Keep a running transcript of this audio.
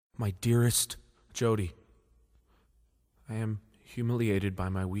My dearest Jody, I am humiliated by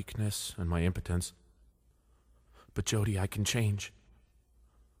my weakness and my impotence. But Jody, I can change.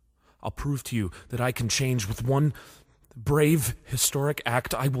 I'll prove to you that I can change with one brave, historic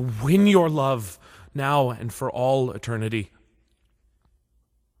act. I will win your love now and for all eternity.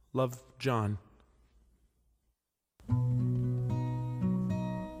 Love, John.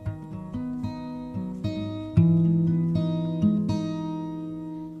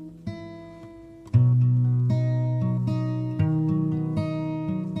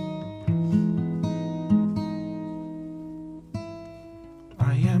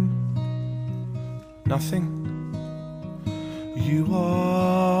 I am nothing. You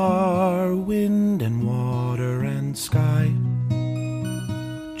are wind and water and sky.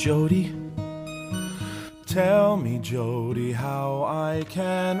 Jody, tell me, Jody, how I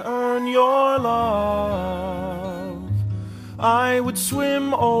can earn your love. I would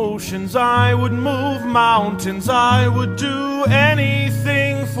swim oceans, I would move mountains, I would do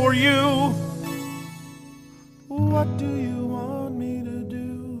anything for you. What do you want me to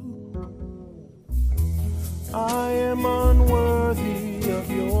do? I am unworthy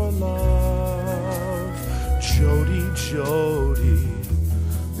of your love. Jody, Jody,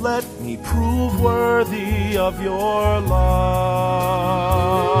 let me prove worthy of your love.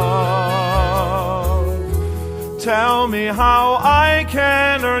 Tell me how I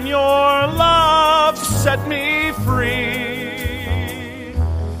can earn your love. Set me free.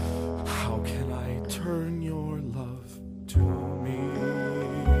 How can I turn your love to me?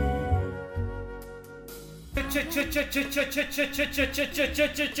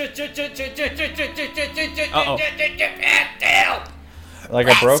 Uh-oh. Like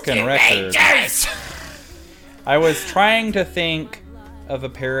a broken record. I was trying to think of a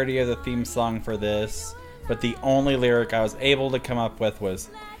parody of the theme song for this, but the only lyric I was able to come up with was,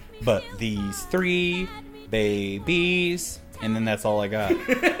 "But these three babies," and then that's all I got.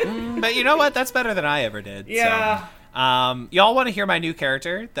 But you know what? That's better than I ever did. Yeah. So, y'all want to hear my new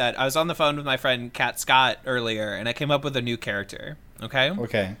character? That I was on the phone with my friend Kat Scott earlier, and I came up with a new character. Okay?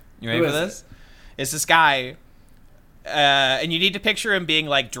 Okay. You ready for this? It's this guy, and you need to picture him being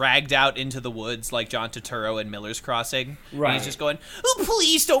like dragged out into the woods like John Turturro in Miller's Crossing. Right. And he's just going, "Oh,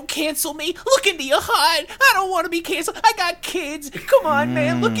 please don't cancel me. Look into your heart. I don't want to be canceled. I got kids. Come on,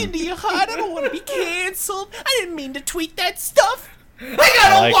 man. Look into your heart. I don't want to be canceled. I didn't mean to tweet that stuff. I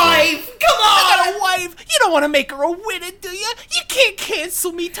got a wife! Come on! I got a wife. You don't want to make her a winner, do you? You can't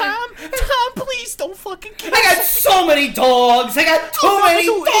cancel me, Tom. Tom, please don't fucking cancel I got so many dogs! I got too many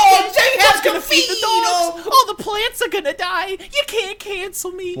dogs! I have to feed the them! dogs. All the plants are gonna die. You can't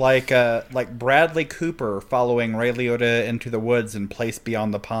cancel me. Like Bradley Cooper following Ray Liotta into the woods and Place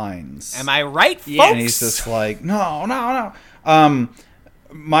Beyond the Pines. Am I right, folks? And he's just like, no.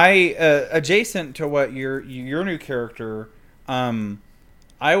 My adjacent to what your new character.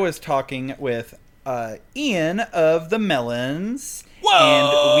 I was talking with Ian of the Melons. Whoa! And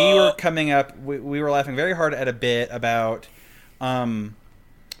we were coming up. We were laughing very hard at a bit about, you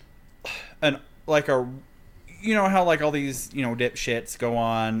know how like all these dipshits go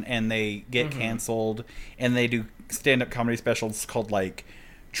on and they get canceled and they do stand-up comedy specials called like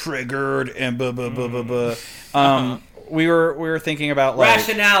Triggered and blah blah blah blah blah. We were thinking about like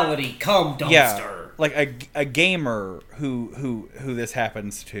Rationality, come dumpster. Yeah. Like a gamer who this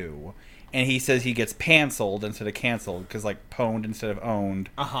happens to, and he says he gets panseled instead of canceled because like pwned instead of owned.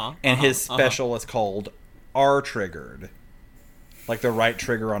 And his special is called R triggered, like the right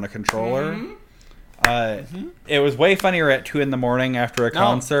trigger on a controller. It was way funnier at 2 a.m. after a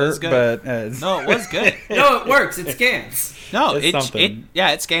concert, but no, it was good. No, it works. It scans. No, it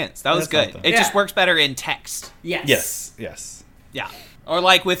scans. That was good. Something. It just works better in text. Yes. Yeah. Or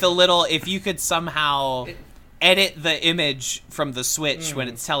like with a little, if you could somehow edit the image from the Switch when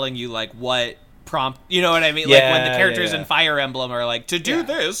it's telling you like what prompt, you know what I mean? Like when the characters in Fire Emblem are like, to do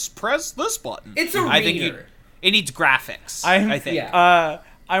this, press this button. It's a reader. It needs graphics, I think. Yeah.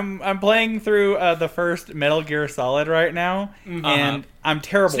 I'm playing through the first Metal Gear Solid right now, and I'm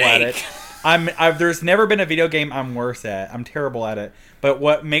terrible at it. There's never been a video game I'm worse at. I'm terrible at it. But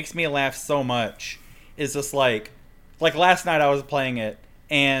what makes me laugh so much is just like last night I was playing it,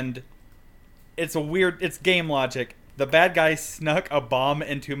 and it's game logic. The bad guy snuck a bomb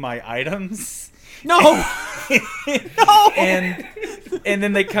into my items. No! No! And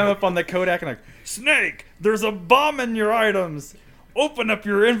then they come up on the Kodak and like, Snake, there's a bomb in your items. Open up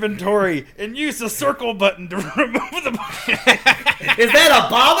your inventory and use the circle button to remove the bomb. Is that a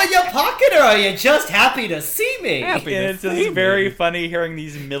bomb in your pocket, or are you just happy to see me? And it's just very funny hearing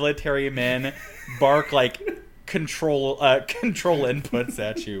these military men bark like control inputs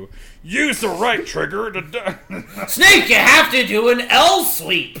at you. Use the right trigger to... Snake, you have to do an L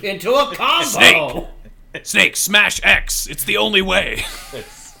sweep into a combo. Snake, smash X. It's the only way.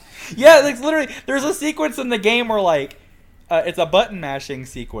 Yeah, like literally, there's a sequence in the game where like it's a button mashing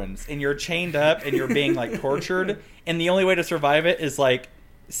sequence, and you're chained up and you're being like tortured, and the only way to survive it is like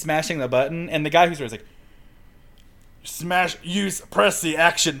smashing the button. And the guy who's like, press the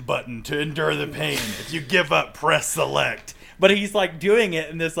action button to endure the pain. If you give up, press select. But he's like doing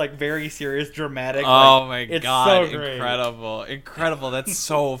it in this like very serious, dramatic. Oh like, my it's god! so great. Incredible! That's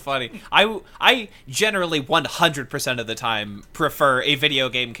so funny. I generally 100% of the time prefer a video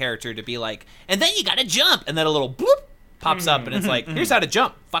game character to be like, and then you gotta jump, and then a little bloop pops up, and it's like, here's how to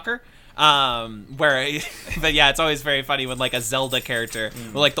jump, fucker. But yeah, it's always very funny when like a Zelda character,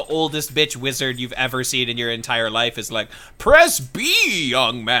 or like the oldest bitch wizard you've ever seen in your entire life is like, press B,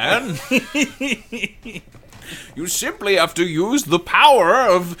 young man. You simply have to use the power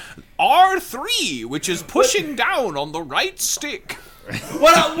of R3, which is pushing down on the right stick.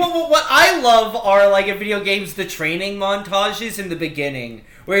 What I love are, like, in video games, the training montages in the beginning,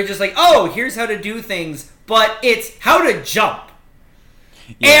 where you're just like, oh, here's how to do things, but it's how to jump.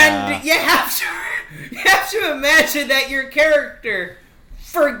 Yeah. And you have to imagine that your character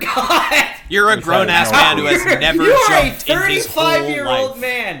forgot. You're a grown-ass man who has never you are jumped in his whole 35-year-old life.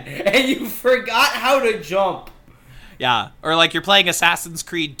 man, and you forgot how to jump. Yeah, or like you're playing Assassin's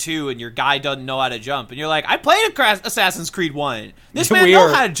Creed 2 and your guy doesn't know how to jump, and you're like, I played Assassin's Creed 1. This man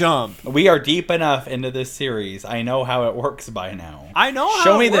knows how to jump. We are deep enough into this series. I know how it works by now. I know how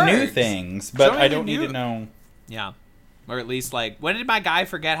Show me it the new works. things, but I don't need to know. Yeah, or at least like, when did my guy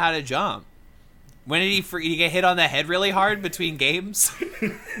forget how to jump? When did he get hit on the head really hard between games?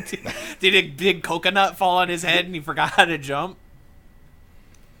 Did a big coconut fall on his head and he forgot how to jump?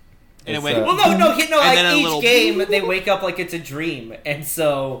 And it went. Well, no. Like then a each little- game, they wake up like it's a dream, and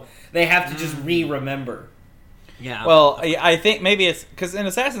so they have to just re-remember. Yeah. Well, I think maybe it's because in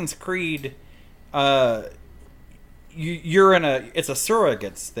Assassin's Creed, you're in it's a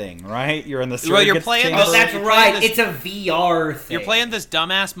surrogates thing, right? You're in the surrogates. Well, you're playing. chamber. Oh, that's You're right. playing this- It's a VR thing. You're playing this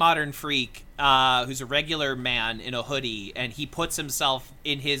dumbass modern freak who's a regular man in a hoodie, and he puts himself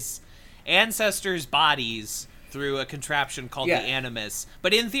in his ancestors' bodies through a contraption called the Animus.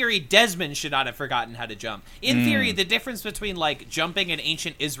 But in theory, Desmond should not have forgotten how to jump. In theory, the difference between like jumping in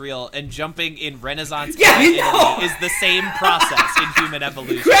ancient Israel and jumping in Renaissance Italy is the same process in human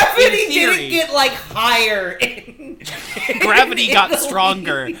evolution. Gravity In theory, didn't get like higher. gravity got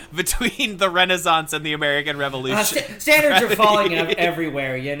stronger between the Renaissance and the American Revolution. Standards are falling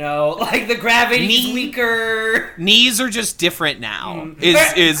everywhere, you know? Like, the gravity is weaker. Knees are just different now,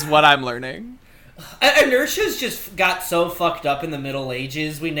 is what I'm learning. Inertia's just got so fucked up in the Middle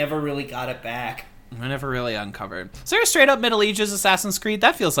Ages, we never really got it back. I never really uncovered. Is there a straight up Middle Ages Assassin's Creed?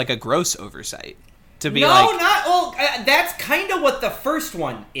 That feels like a gross oversight. To be that's kind of what the first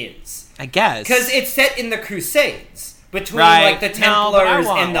one is. I guess. Because it's set in the Crusades. Between, Right. like, the No, but I Templars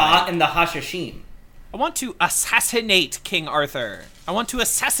want and the Hashashim. I want to assassinate King Arthur. I want to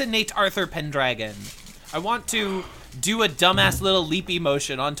assassinate Arthur Pendragon. I want to do a dumbass little leapy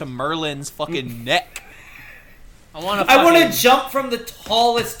motion onto Merlin's fucking neck. I want to jump from the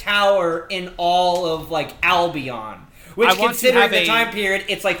tallest tower in all of, like, Albion. Which, considering the time period,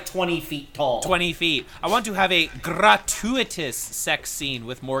 it's like 20 feet tall. 20 feet. I want to have a gratuitous sex scene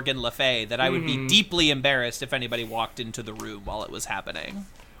with Morgan Le Fay that I would be deeply embarrassed if anybody walked into the room while it was happening.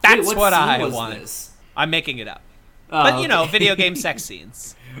 That's what I want. This? I'm making it up. Oh, But, you know, video game sex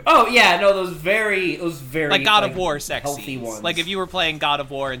scenes. Oh, yeah, no, those very like God of War sex healthy scenes. ones. Like if you were playing God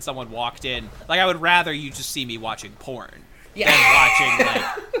of War and someone walked in, like I would rather you just see me watching porn than watching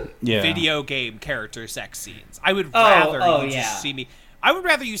like video game character sex scenes. I would rather just see me. I would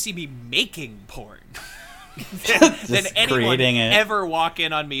rather you see me making porn than anyone ever walk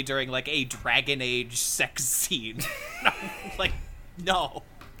in on me during like a Dragon Age sex scene. Like no.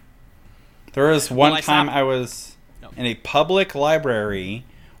 There was one time I was in a public library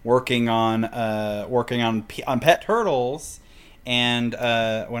working on pet turtles, and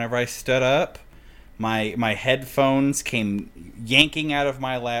whenever I stood up, my headphones came yanking out of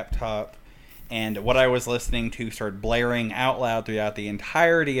my laptop, and what I was listening to started blaring out loud throughout the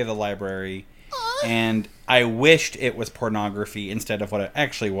entirety of the library. And I wished it was pornography instead of what it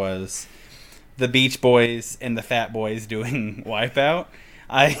actually was. The Beach Boys and the Fat Boys doing Wipeout.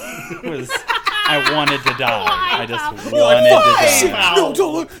 I wanted to die. I just wanted to die. No,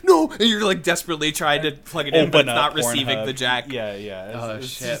 don't, no. And you're like desperately trying to plug it in, but it's not receiving the jack. Yeah. It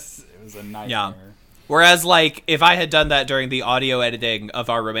was a nightmare. Yeah. Whereas, like, if I had done that during the audio editing of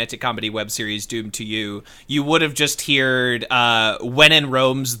our romantic comedy web series Doomed to You, you would have just heard When in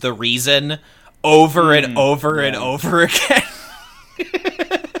Rome's The Reason over and over and over again.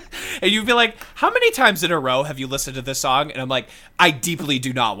 And you'd be like, how many times in a row have you listened to this song? And I'm like, I deeply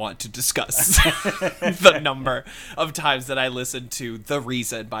do not want to discuss the number of times that I listened to The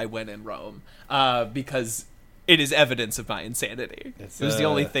Reason by When in Rome, because it is evidence of my insanity. It was the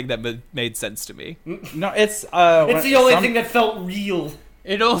only thing that made sense to me. No, it's the only thing that felt real.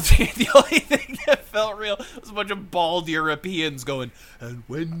 The only thing that felt real was a bunch of bald Europeans going, and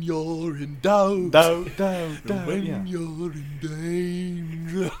when you're in doubt, when you're in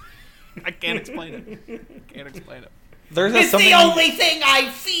danger. I can't explain it. It's the only thing I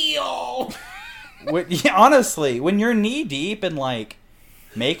feel. Honestly, when you're knee deep in like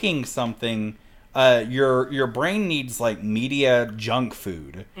making something, your brain needs like media junk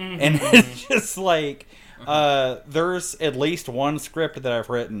food, and it's just like there's at least one script that I've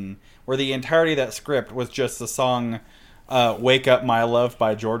written where the entirety of that script was just the song "Wake Up My Love"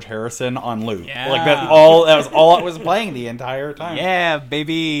 by George Harrison on loop. Yeah. Like that was all it was playing the entire time. Yeah,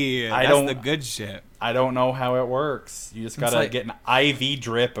 baby. That's the good shit. I don't know how it works. You just gotta get an IV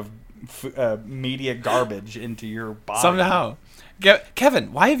drip of media garbage into your body. Somehow.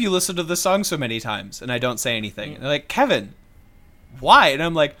 Kevin, why have you listened to this song so many times? And I don't say anything. And they're like, Kevin, why? And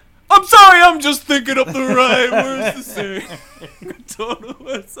I'm like, I'm sorry, I'm just thinking up the right words to say. I don't know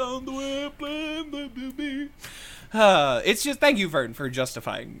what sound the way I play the it's just, thank you, Vern, for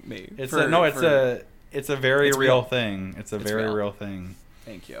justifying me. It's a very real thing. It's very real thing.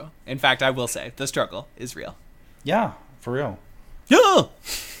 Thank you. In fact, I will say, the struggle is real. Yeah, for real. Yeah.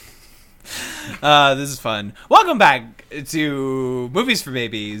 This is fun. Welcome back to Movies for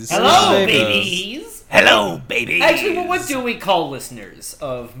Babies. Hello, babies. Hello, babies. Actually, what do we call listeners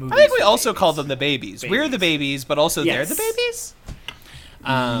of Movies? I think we for also Babies? call them the babies. We're the babies, but also they're the babies.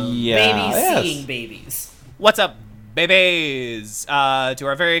 Babies seeing babies. What's up, babies? To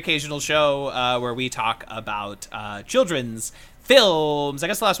our very occasional show where we talk about children's films. I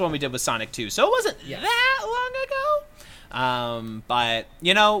guess the last one we did was Sonic 2, so it wasn't that long ago. But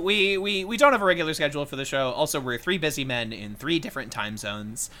you know, we don't have a regular schedule for the show. Also, we're three busy men in three different time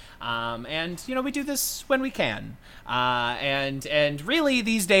zones. And you know, we do this when we can. And really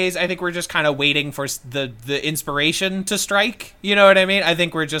these days, I think we're just kind of waiting for the inspiration to strike. You know what I mean? I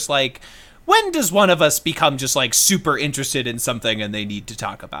think we're just like, when does one of us become just like super interested in something and they need to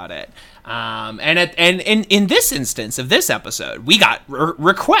talk about it? And in this instance of this episode, we got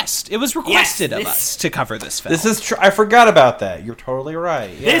request. It was requested of us to cover this film. This is true. I forgot about that. You're totally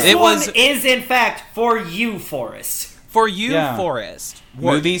right. Yeah. This is in fact for you, Forrest. For you, Forrest.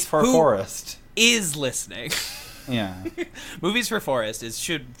 Movies for Forrest is listening. Yeah. Movies for Forrest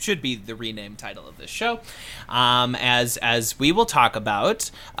should be the renamed title of this show, as we will talk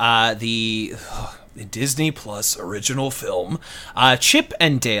about the Disney Plus original film Chip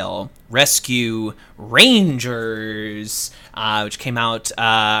and Dale Rescue Rangers, which came out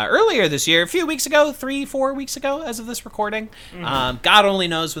earlier this year, a few weeks ago, 3-4 weeks ago as of this recording. God only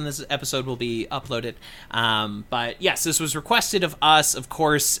knows when this episode will be uploaded. But yes, this was requested of us, of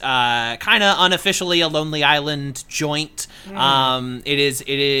course, kind of unofficially a Lonely Island joint.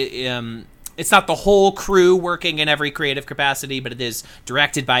 It's not the whole crew working in every creative capacity, but it is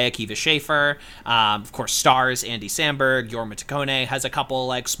directed by Akiva Schaffer. Of course, stars Andy Samberg. Jorma Taccone has a couple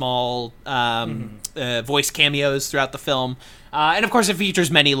like small voice cameos throughout the film. And of course, it features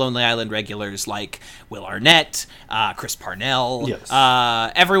many Lonely Island regulars like Will Arnett, Chris Parnell. Yes.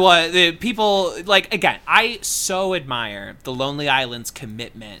 Everyone, the people, like, again, I so admire the Lonely Island's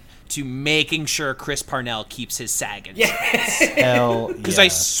commitment to making sure Chris Parnell keeps his SAG insurance. Because I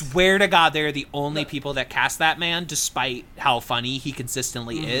swear to God, they're the only people that cast that man, despite how funny he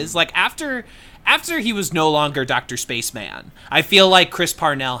consistently is. Like, after he was no longer Dr. Spaceman, I feel like Chris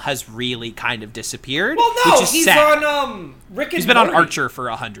Parnell has really kind of disappeared. Well, no, which is he's sad. on Rick and He's been Morty. on Archer for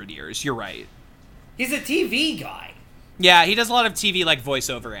 100 years. You're right. He's a TV guy. Yeah, he does a lot of TV like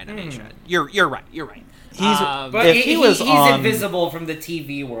voiceover animation. You're right. You're right. But he's invisible from the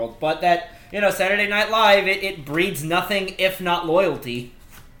TV world. But that, Saturday Night Live, it breeds nothing if not loyalty.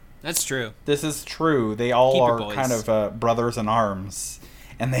 That's true. This is true. They all Keep it, are boys. kind of brothers in arms.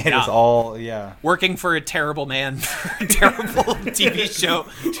 And they just all, working for a terrible man for a terrible TV show.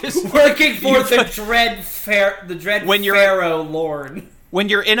 Just working for the Dread Pharaoh Lorne. When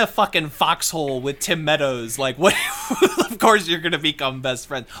you're in a fucking foxhole with Tim Meadows, like, what? Of course you're going to become best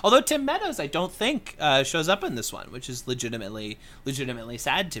friends. Although Tim Meadows, I don't think, shows up in this one, which is legitimately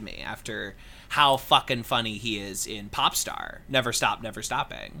sad to me after how fucking funny he is in Popstar. Never Stop, Never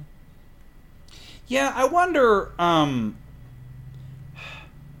Stopping. Yeah, I wonder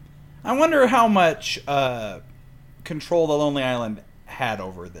how much control the Lonely Island had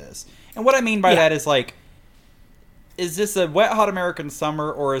over this. And what I mean by that is, like, is this a Wet Hot American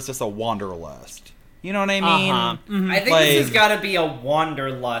Summer or is this a Wanderlust? You know what I mean? Mm-hmm. I think this has got to be a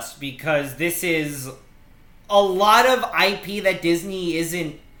Wanderlust, because this is a lot of IP that Disney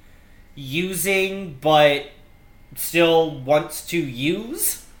isn't using but still wants to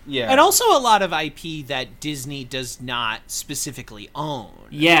use. Yeah. And also a lot of IP that Disney does not specifically own.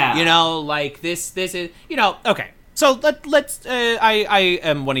 Yeah. You know, like this is, you know, okay. So let's I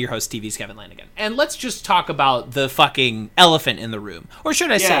am one of your hosts, TV's Kevin Lanigan, and let's just talk about the fucking elephant in the room, or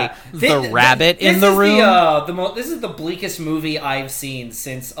should I say the rabbit in the room. This is the bleakest movie I've seen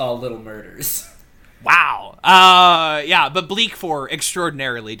since Little Murders. Wow. Yeah, but bleak for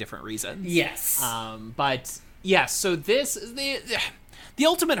extraordinarily different reasons. Yes. But yes, so this is the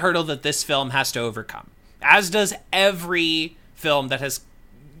ultimate hurdle that this film has to overcome, as does every film that has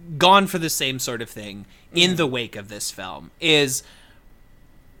gone for the same sort of thing in the wake of this film, is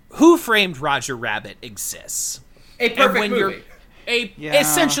Who Framed Roger Rabbit exists. A perfect movie.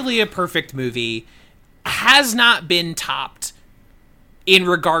 Essentially a perfect movie, has not been topped in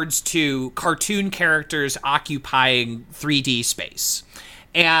regards to cartoon characters occupying 3D space.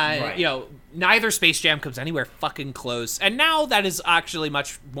 And, you know, neither Space Jam comes anywhere fucking close. And now that is actually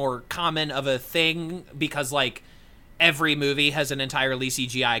much more common of a thing, because, like, every movie has an entirely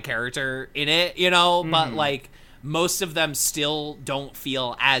CGI character in it, you know? But, like, most of them still don't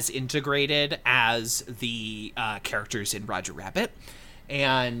feel as integrated as the characters in Roger Rabbit.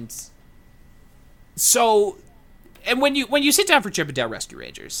 And so... And when you sit down for Chip 'n Dale Rescue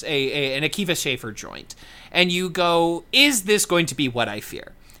Rangers, an Akiva Schaffer joint, and you go, is this going to be what I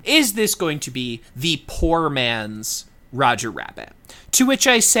fear? Is this going to be the poor man's Roger Rabbit? To which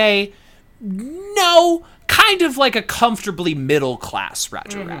I say, no, kind of like a comfortably middle-class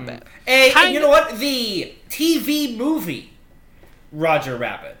Roger Rabbit. You know what? The TV movie Roger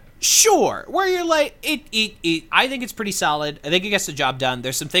Rabbit. Sure, where you're like, I think it's pretty solid. I think it gets the job done.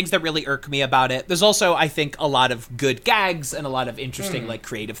 There's some things that really irk me about it. There's also, I think, a lot of good gags and a lot of interesting, like,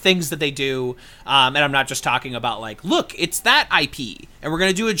 creative things that they do. And I'm not just talking about, like, look, it's that IP, and we're going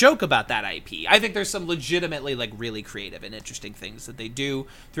to do a joke about that IP. I think there's some legitimately, like, really creative and interesting things that they do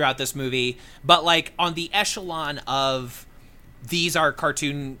throughout this movie. But, like, on the echelon of these are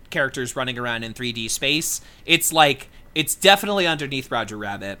cartoon characters running around in 3D space, it's like... It's definitely underneath Roger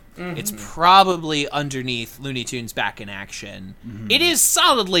Rabbit. It's probably underneath Looney Tunes Back in Action. It is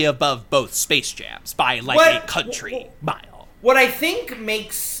solidly above both Space Jams by, like, a country mile. What I think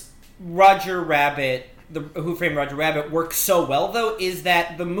makes Roger Rabbit, the Who Framed Roger Rabbit, work so well, though, is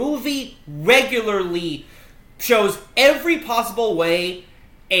that the movie regularly shows every possible way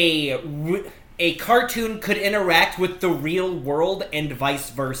a cartoon could interact with the real world and vice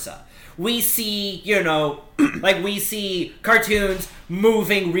versa. We see, you know, like, we see cartoons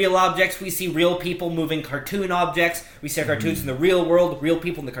moving real objects. We see real people moving cartoon objects. We see cartoons in the real world, real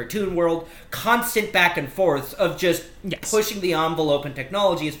people in the cartoon world. Constant back and forth of just pushing the envelope in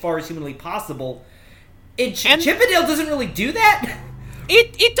technology as far as humanly possible. Chip 'n Dale doesn't really do that.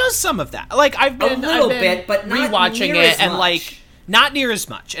 It does some of that. Like, I've been bit, but not rewatching near it, as and much. like, not near as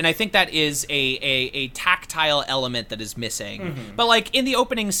much. And I think that is a tactile element that is missing. But, like, in the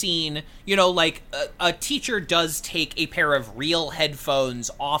opening scene, you know, like, a teacher does take a pair of real headphones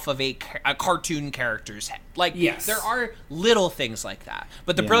off of a cartoon character's head. Like, there are little things like that.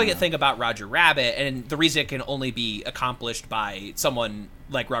 But the brilliant thing about Roger Rabbit, and the reason it can only be accomplished by someone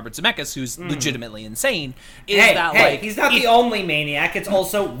like Robert Zemeckis, who's legitimately insane, is like... he's not the only maniac. It's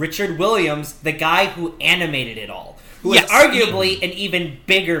also Richard Williams, the guy who animated it all. Who is arguably an even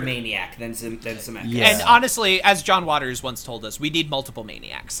bigger maniac than Zemeckis. Yeah. And honestly, as John Waters once told us, we need multiple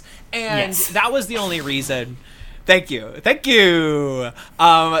maniacs. And that was the only reason... Thank you.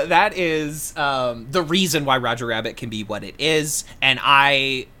 That is the reason why Roger Rabbit can be what it is. And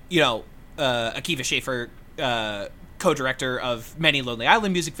Akiva Schaffer, co-director of many Lonely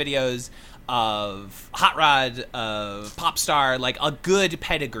Island music videos, of Hot Rod, of Popstar, like, a good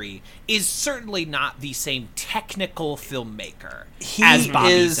pedigree, is certainly not the same technical filmmaker as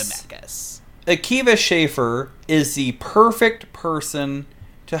Bobby Zemeckis. Akiva Schaffer is the perfect person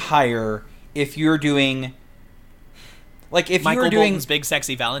to hire if you're doing... Like, if Michael you were doing Bolton's Big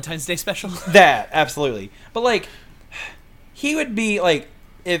Sexy Valentine's Day special? That, absolutely. But, like, he would be, like,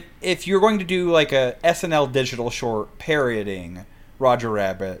 if you're going to do, like, a SNL digital short parodying Roger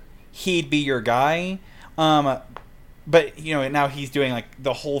Rabbit, he'd be your guy. But, you know, now he's doing, like,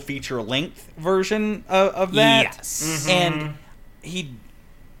 the whole feature-length version of that. Yes. And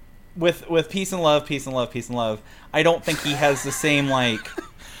with peace and love, peace and love, peace and love, I don't think he has the same like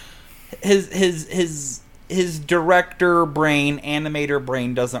his director brain, animator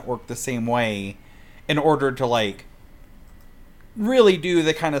brain doesn't work the same way in order to like really do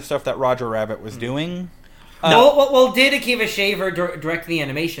the kind of stuff that Roger Rabbit was doing. Well, did Akiva Shaver direct the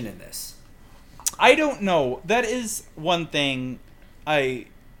animation in this? I don't know. That is one thing.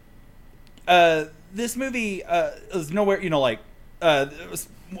 This movie is nowhere. You know, like I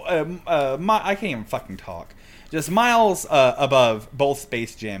can't even fucking talk. Just miles above both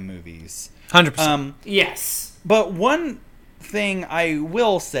Space Jam movies. 100%. Yes. But one thing I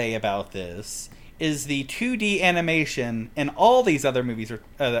will say about this is the 2D animation in all these other movies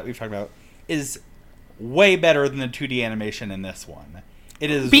that we've talked about is way better than the 2D animation in this one. It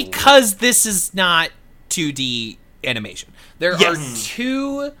is because this is not 2D animation. There are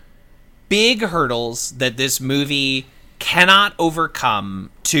two big hurdles that this movie cannot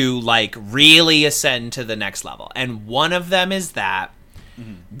overcome to like really ascend to the next level. And one of them is that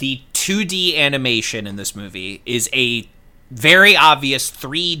the 2D animation in this movie is a very obvious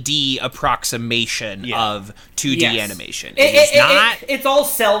 3D approximation of 2D animation. It's all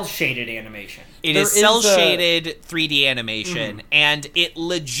cel shaded animation. It is cel shaded 3D animation, and it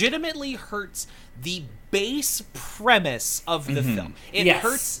legitimately hurts the base premise of the film. It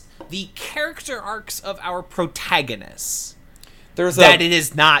hurts the character arcs of our protagonists. It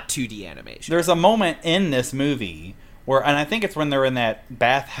is not 2D animation. There's a moment in this movie where, and I think it's when they're in that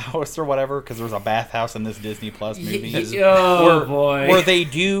bathhouse or whatever, because there's a bathhouse in this Disney Plus movie. Boy. Where they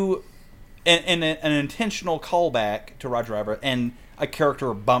do an intentional callback to Roger Rabbit, and a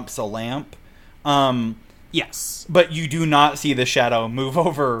character bumps a lamp. Yes. But you do not see the shadow move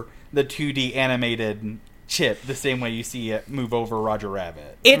over the 2D animated chip the same way you see it move over Roger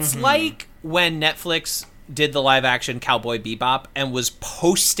Rabbit. It's like when Netflix did the live-action Cowboy Bebop and was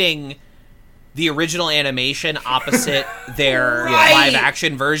posting the original animation opposite their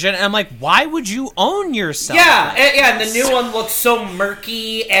live-action version. And I'm like, why would you own yourself? And the new one looks so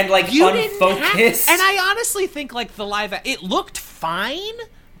murky and, like, unfocused. And I honestly think, like, it looked fine,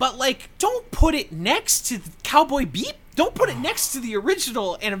 but, like, don't put it next to Cowboy Bebop. Don't put it next to the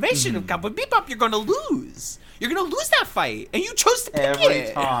original animation of Cowboy Bebop. You're going to lose. You're going to lose that fight. And you chose to pick it.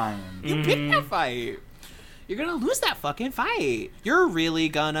 Every time. You picked that fight. You're gonna lose that fucking fight. You're really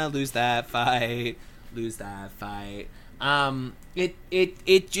gonna lose that fight.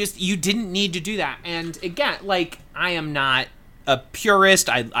 It just, you didn't need to do that. And again, like, I am not a purist.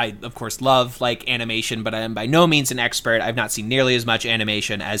 I of course love like animation, but I am by no means an expert. I've not seen nearly as much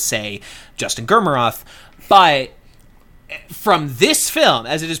animation as, say, Justin Gurmaroff. But from this film,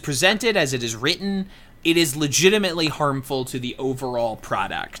 as it is presented, as it is written, it is legitimately harmful to the overall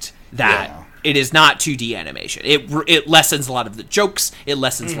product that it is not 2D animation. It lessens a lot of the jokes. It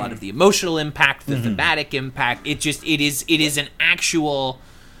lessens a lot of the emotional impact, the thematic impact. It is an actual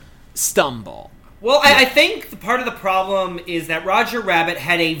stumble. Well, I think part of the problem is that Roger Rabbit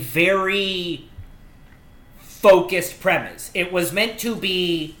had a very focused premise. It was meant to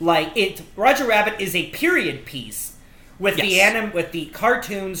be like Roger Rabbit is a period piece with the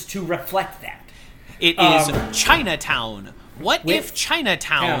cartoons to reflect that. It is Chinatown. What if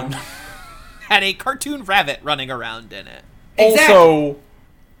Chinatown had a cartoon rabbit running around in it? Exactly. Also,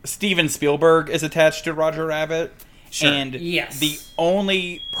 Steven Spielberg is attached to Roger Rabbit. Sure. And the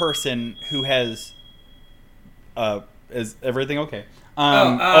only person who has... is everything okay?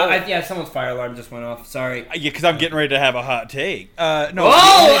 Someone's fire alarm just went off. Sorry. Yeah, because I'm getting ready to have a hot take.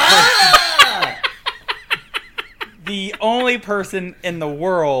 The only person in the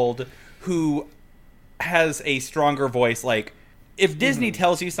world who has a stronger voice, like, if Disney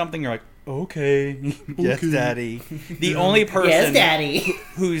tells you something, you're like, okay, yes, daddy. The only person yes, daddy.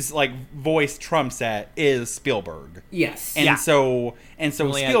 whose like voice trumps that is Spielberg. Yes. And so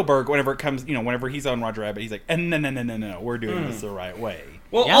Spielberg, whenever it comes, whenever he's on Roger Rabbit, he's like, no, we're doing this the right way.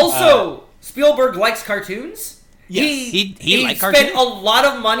 Well, also, Spielberg likes cartoons. Yes. He likes spent cartoons. a lot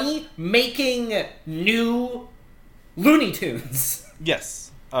of money making new Looney Tunes.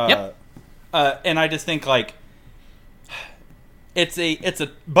 Yes. And I just think, like, it's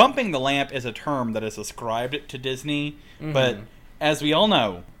a bumping the lamp is a term that is ascribed to Disney, but as we all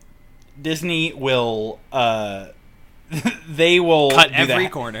know, Disney will they will cut every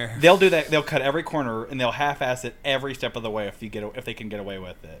corner. They'll do that. They'll cut every corner and they'll half-ass it every step of the way if they can get away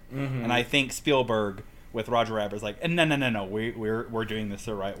with it. And I think Spielberg with Roger Rabbit is like, no, we're doing this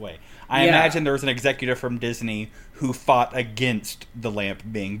the right way. I imagine there was an executive from Disney who fought against the lamp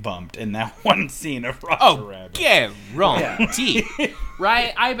being bumped in that one scene of Roger Rabbit. Guarantee.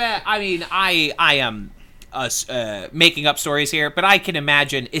 Right? I bet. I mean, I am us making up stories here, but I can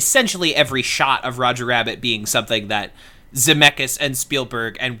imagine essentially every shot of Roger Rabbit being something that Zemeckis and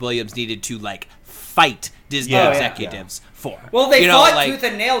Spielberg and Williams needed to like fight Disney executives for. Well, they fought tooth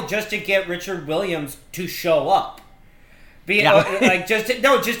and nail just to get Richard Williams to show up. Just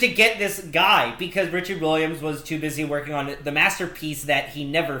to get this guy, because Richard Williams was too busy working on the masterpiece that he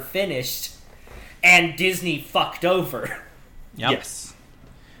never finished, and Disney fucked over. Yep. Yes.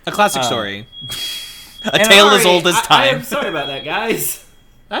 A classic story. A tale as old as time. I'm sorry about that, guys.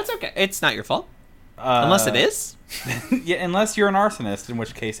 That's okay. It's not your fault. Unless it is. Yeah, unless you're an arsonist, in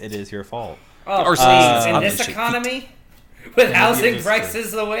which case it is your fault. Oh, Or please. In this economy? With housing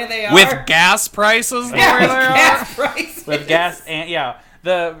prices the way they are? With gas prices the way they are? Gas prices. With gas and,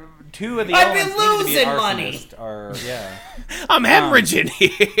 the two of the I've been elements needed to be an losing money. arsonist are, I'm hemorrhaging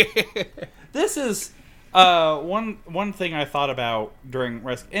here. This is one thing I thought about during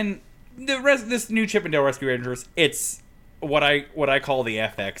this new Chip and Dale Rescue Rangers. It's what I call the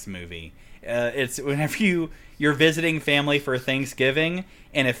FX movie. It's whenever you're visiting family for Thanksgiving,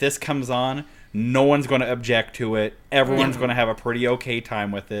 and if this comes on, no one's going to object to it. Everyone's going to have a pretty okay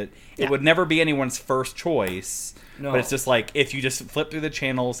time with it. It would never be anyone's first choice. No. But it's just like, if you just flip through the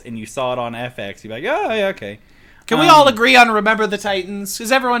channels and you saw it on FX, you'd be like, oh, yeah, okay. Can we all agree on Remember the Titans?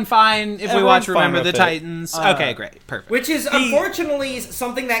 Is everyone fine if we watch Remember the Titans? Okay, great. Perfect. Which is, unfortunately,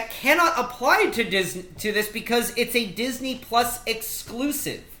 something that cannot apply to this because it's a Disney Plus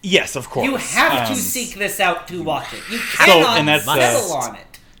exclusive. Yes, of course. You have to seek this out to watch it. You cannot settle on it.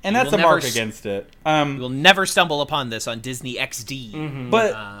 And that's a mark against it. You will never stumble upon this on Disney XD. Mm-hmm.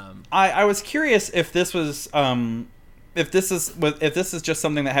 But I was curious if this was if this is just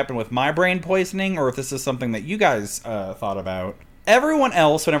something that happened with my brain poisoning, or if this is something that you guys thought about. Everyone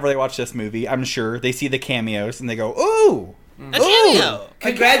else, whenever they watch this movie, I'm sure they see the cameos and they go, "Ooh, a cameo!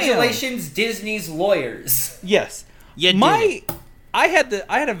 Congratulations, Disney's lawyers." Yes, I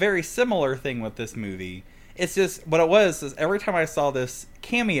had a very similar thing with this movie. It's just, what it was is every time I saw this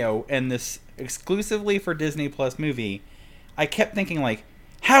cameo in this exclusively for Disney Plus movie, I kept thinking, like,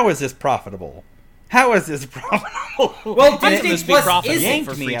 how is this profitable? How is this profitable? Well, Disney Plus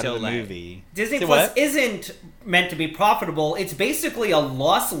isn't me out of the movie. Disney Plus isn't meant to be profitable. It's basically a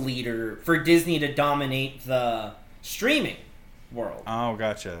loss leader for Disney to dominate the streaming world. Oh,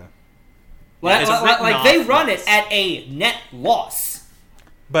 gotcha. Like they run it at a net loss.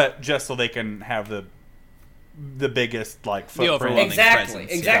 But just so they can have the biggest footprint. Exactly,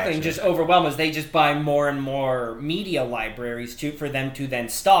 and just overwhelm us. They just buy more and more media libraries for them to then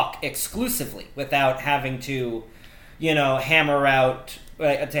stock exclusively without having to, hammer out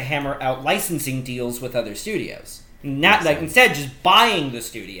licensing deals with other studios. Instead, just buying the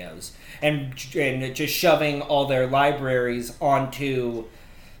studios and just shoving all their libraries onto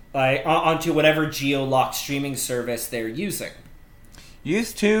whatever geo-locked streaming service they're using.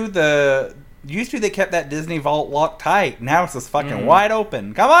 Used to they kept that Disney vault locked tight. Now it's just fucking wide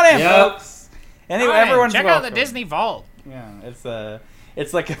open. Come on in, folks. Anyway, everyone's check welcome. out the Disney vault. Yeah,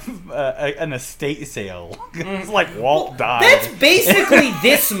 it's like an estate sale. It's like Walt died. That's basically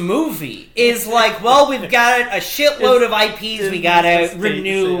this movie. Is like, well, we've got a shitload of IPs we gotta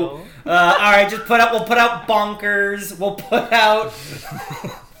renew. All right, we'll put out Bonkers. We'll put out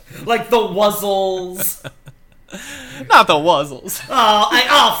like the Wuzzles. Not the Wuzzles.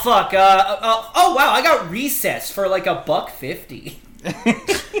 Fuck. Wow, I got Recess for like $1.50.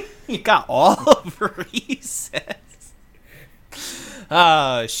 You got all of Recess.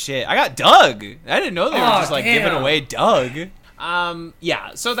 Oh, shit. I got Doug. I didn't know they were just giving away Doug.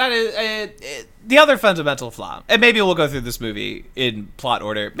 So that is the other fundamental flaw. And maybe we'll go through this movie in plot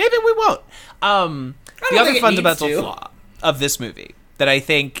order. Maybe we won't. The other fundamental flaw of this movie that I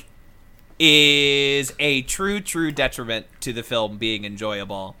think is a true detriment to the film being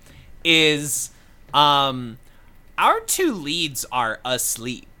enjoyable is our two leads are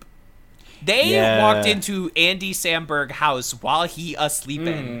asleep. They walked into Andy Samberg's house while he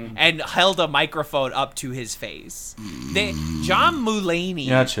asleeping and held a microphone up to his face. John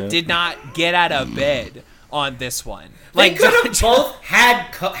Mulaney did not get out of bed on this one. They could have both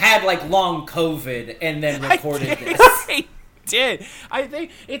had like long COVID and then recorded this. Did I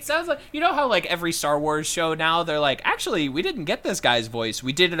think it sounds like, how like every Star Wars show now they're like, actually we didn't get this guy's voice,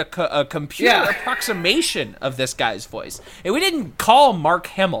 we did a computer approximation of this guy's voice, and we didn't call Mark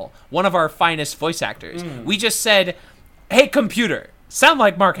Hamill one of our finest voice actors. We just said, hey computer, sound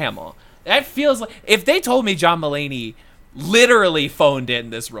like Mark Hamill. That feels like if they told me John Mulaney literally phoned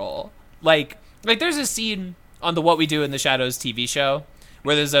in this role, like there's a scene on the What We Do in the Shadows TV show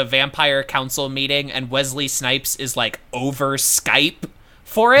where there's a vampire council meeting and Wesley Snipes is like over Skype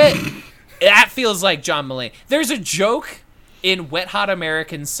for it. That feels like John Mulaney. There's a joke in Wet Hot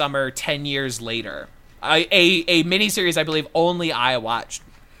American Summer 10 years later, a miniseries I believe only I watched.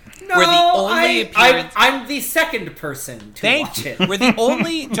 No, where the only appearance... I'm the second person to watch it. We're the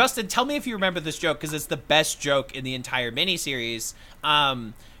only... Justin, tell me if you remember this joke, because it's the best joke in the entire miniseries.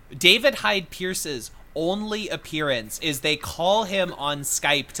 David Hyde Pierce's only appearance is they call him on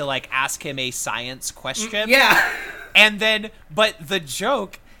Skype to, like, ask him a science question. Yeah. And then... But the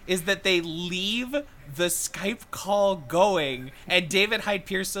joke is that they leave the Skype call going, and David Hyde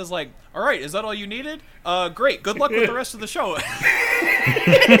Pierce says, like, all right, is that all you needed? Great. Good luck with the rest of the show.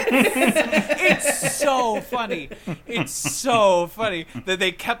 It's so funny. It's so funny that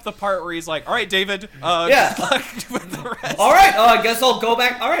they kept the part where he's like, all right, David, good luck with the rest. All right, I guess I'll go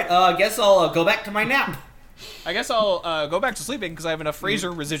back. All right, I guess I'll go back to my nap. I guess I'll go back to sleeping because I have enough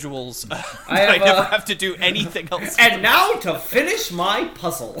Fraser residuals I never have to do anything else. And now to finish my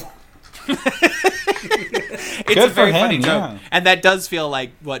puzzle. It's a very funny joke, and that does feel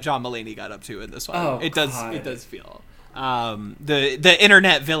like what John Mulaney got up to in this one. Oh, it does. God. It does feel the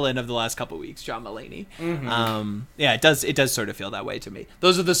internet villain of the last couple weeks, John Mulaney. Mm-hmm. Yeah, it does. It does sort of feel that way to me.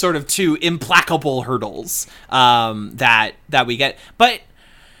 Those are the sort of two implacable hurdles that we get, but.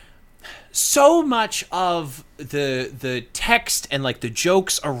 So much of the text and like the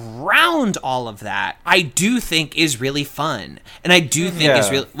jokes around all of that, I do think is really fun, and I do think is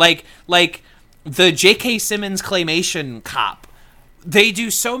really like the J.K. Simmons claymation cop. They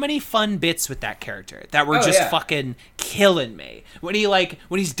do so many fun bits with that character that were fucking killing me. When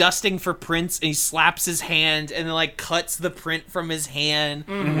he's dusting for prints and he slaps his hand and then like cuts the print from his hand,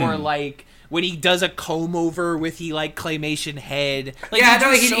 or like. When he does a comb over with claymation head. Like,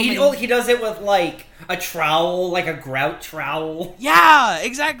 he does it with like a trowel, like a grout trowel. Yeah,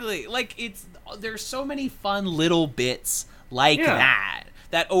 exactly. Like there's so many fun little bits like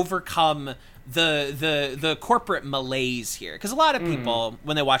that overcome the corporate malaise here. Because a lot of people,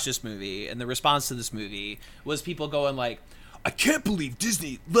 when they watch this movie, and the response to this movie was people going like, I can't believe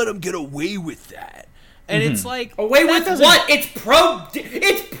Disney let them get away with that. And it's like away with what? It's pro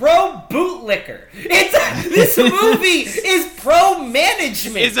bootlicker. This movie is pro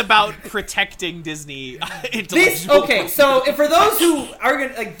management. It's about protecting Disney. So for those who are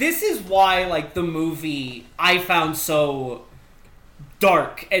gonna like, this is why like the movie I found so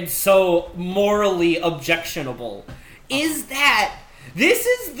dark and so morally objectionable is that this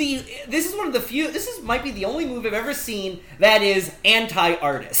is one of the few. Might be the only movie I've ever seen that is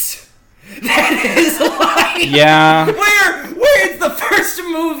anti-artist. That is like where it's the first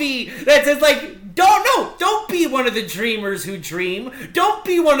movie that says like don't be one of the dreamers who dream, don't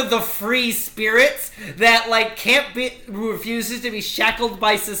be one of the free spirits that like who refuses to be shackled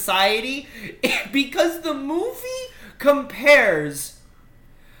by society, because the movie compares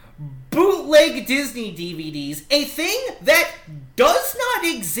bootleg Disney DVDs, a thing that does not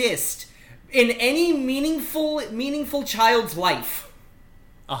exist in any meaningful child's life.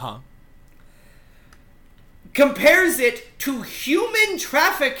 Compares it to human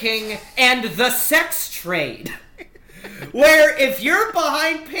trafficking and the sex trade. Where if you're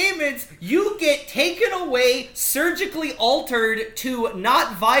behind payments, you get taken away, surgically altered to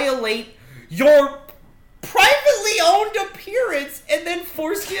not violate your privately owned appearance, and then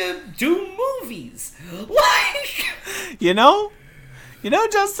forced to do movies. Like... You know,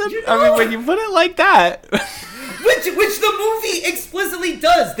 Justin? I mean, when you put it like that... Which the movie explicitly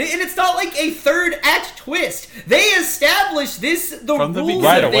does. And it's not like a third act twist. They establish the rules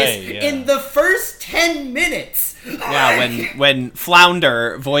of this in the first 10 minutes. Yeah, when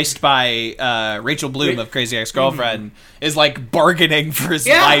Flounder, voiced by Rachel Bloom of Crazy Ex-Girlfriend, is like bargaining for his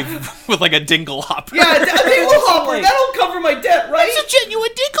life with like a dingle hopper. Yeah, a dingle hopper. That'll cover my debt, right? It's a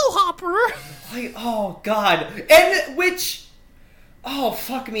genuine dingle hopper. Like, oh, God. And which... Oh,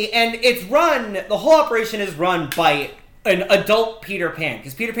 fuck me. And the whole operation is run by an adult Peter Pan,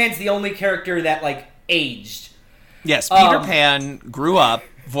 because Peter Pan's the only character that, like, aged. Yes, Peter Pan grew up,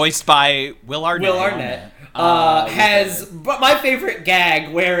 voiced by Will Arnett. Has my favorite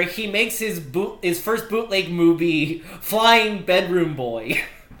gag where he makes his first bootleg movie, Flying Bedroom Boy.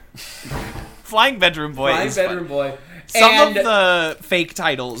 Flying Bedroom Boy. Boy. Some of the fake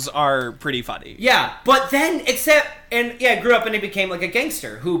titles are pretty funny. Yeah, but then grew up and he became like a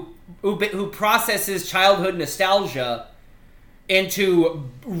gangster who processes childhood nostalgia into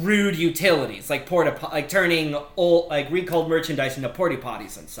rude utilities, like turning old, like recalled merchandise into porta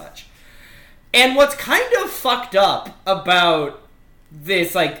potties and such. And what's kind of fucked up about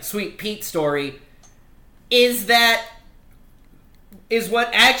this like Sweet Pete story is what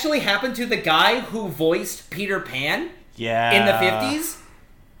actually happened to the guy who voiced Peter Pan in the 50s.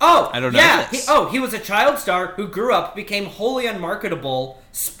 Oh, I don't know yeah. this. He was a child star who grew up, became wholly unmarketable,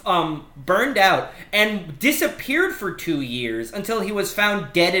 burned out, and disappeared for 2 years until he was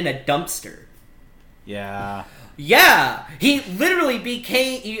found dead in a dumpster. Yeah. Yeah, he literally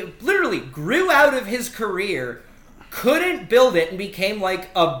grew out of his career, couldn't build it, and became like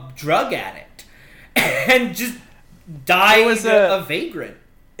a drug addict, and just died a vagrant.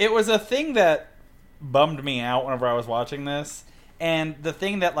 It was a thing that bummed me out whenever I was watching this, and the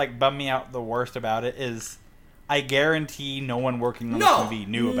thing that like bummed me out the worst about it is, I guarantee no one working on this movie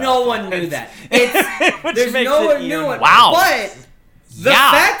knew about it. No one knew that. There's no one knew it. Wow. But the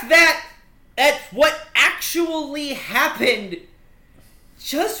fact that that's what actually happened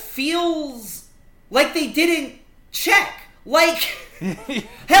just feels like they didn't check. Like,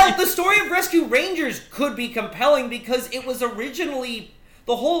 hell, the story of Rescue Rangers could be compelling because it was originally...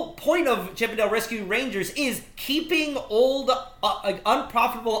 The whole point of Chippendale Rescue Rangers is keeping old,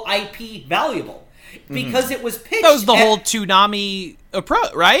 unprofitable IP valuable. Because it was pitched... That was the whole Toonami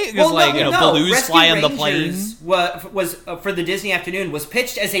approach, right? Because, Baloo's fly on the plane. Was for the Disney Afternoon, was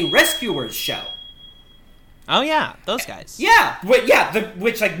pitched as a rescuers show. Oh, yeah. Those guys. Yeah.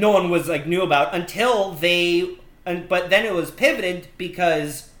 Which, like, no one was, like, knew about until they... But then it was pivoted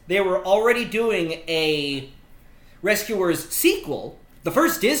because they were already doing a Rescuers sequel, the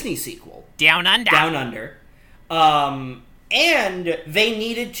first Disney sequel. Down Under. And they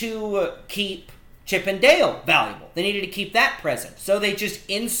needed to keep Chip and Dale valuable. They needed to keep that present. So they just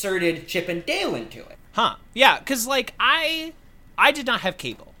inserted Chip and Dale into it. Huh. Yeah, because, like, I did not have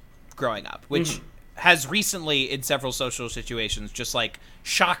cable growing up, which has recently, in several social situations, just, like,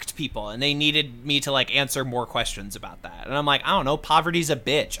 shocked people, and they needed me to, like, answer more questions about that. And I'm like, I don't know, poverty's a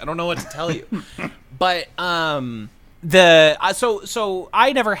bitch. I don't know what to tell you. But, so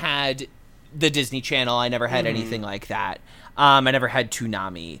I never had the Disney Channel. I never had anything like that. I never had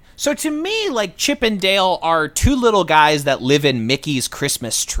Toonami. So to me, like, Chip and Dale are two little guys that live in Mickey's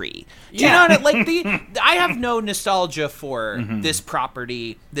Christmas tree. Do you know what I have no nostalgia for this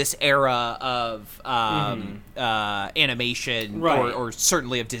property, this era of animation, right. or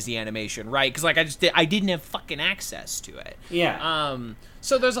certainly of Disney animation, right? Because, like, I didn't have fucking access to it. Yeah.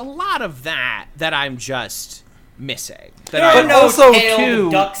 So there's a lot of that I'm just missing. There are no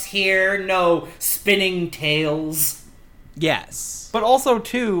tailed ducks here, no spinning tails. Yes. But also,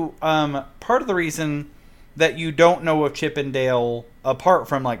 too, part of the reason that you don't know of Chip and Dale, apart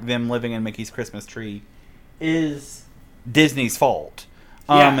from, like, them living in Mickey's Christmas tree, is Disney's fault.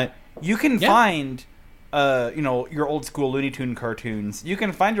 You can find, your old school Looney Tune cartoons. You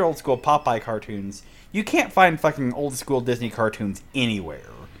can find your old school Popeye cartoons. You can't find fucking old school Disney cartoons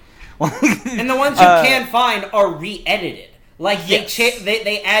anywhere. And the ones you can find are re-edited. Like,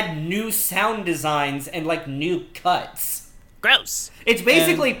 they add new sound designs and, like, new cuts. Gross. It's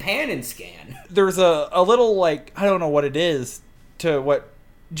basically pan and scan. There's a little, like, I don't know what it is to what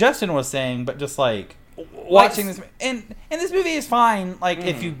Justin was saying, but just, like, watching this... And this movie is fine, like,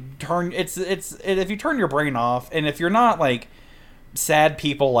 if you turn... if you turn your brain off, and if you're not, like, sad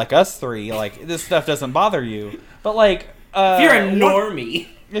people like us three, like, this stuff doesn't bother you. But, like... if you're a normie...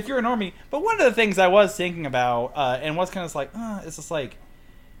 If you're a normie. But one of the things I was thinking about, and what's kind of like, it's just like,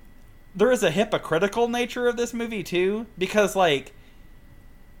 there is a hypocritical nature of this movie, too. Because, like,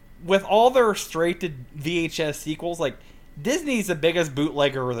 with all their straight-to VHS sequels, like, Disney's the biggest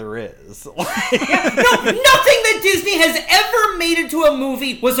bootlegger there is. Nothing that Disney has ever made into a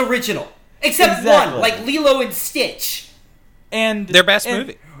movie was original. Except one, like Lilo and Stitch. And their best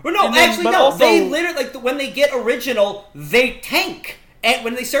movie. Well, no, actually, no. Also, they literally, like, when they get original, they tank. And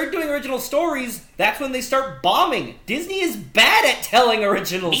when they start doing original stories, that's when they start bombing. Disney is bad at telling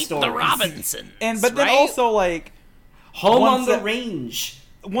original stories. The Robinsons. But then also, like, Home on the Range.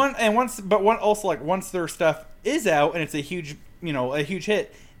 Once their stuff is out and it's a huge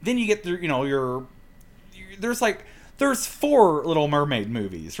hit, then you get through, there's 4 Little Mermaid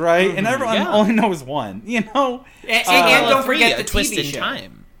movies, right? And everyone only knows one, And don't forget the Twist TV in show.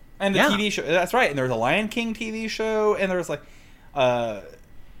 Time. And the TV show. That's right. And there's a Lion King TV show, and there's like there's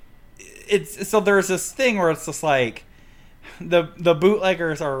this thing where it's just like the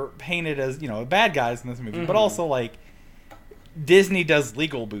bootleggers are painted as bad guys in this movie, but also like Disney does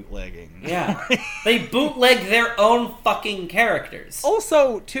legal bootlegging. Yeah, they bootleg their own fucking characters.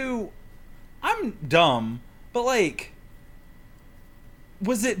 Also, too, I'm dumb, but like,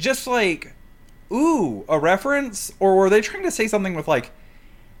 was it just like, a reference, or were they trying to say something with like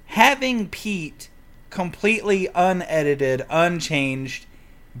having Pete completely unedited, unchanged,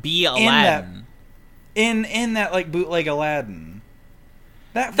 be Aladdin in that like bootleg Aladdin?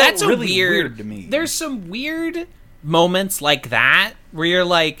 That's really weird to me. There's some weird moments like that where you're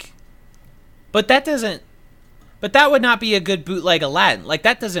like, but that would not be a good bootleg Aladdin. Like,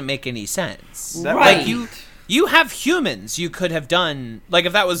 that doesn't make any sense. Right. Like, you have humans you could have done, like,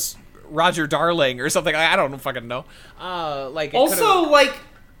 if that was Roger Darling or something, I don't fucking know. Like, also, like,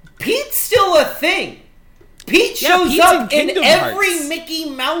 Pete's still a thing. Pete shows Pete's up in every Hearts. Mickey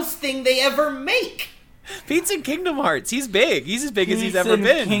Mouse thing they ever make. Pete's in Kingdom Hearts. He's big. He's as big as he's Pete's ever in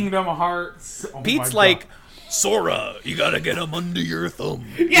been. Kingdom Hearts. Oh Pete's my like, God. Sora, you gotta get him under your thumb.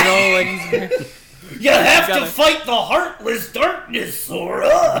 you know, like, he's You have gotta- to fight the heartless darkness,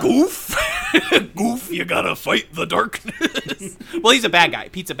 Sora. Goof. Goof, you gotta fight the darkness. well, he's a bad guy.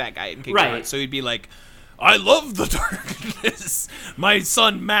 Pete's a bad guy in Kingdom Right. Hearts, so he'd be like, I love the darkness. My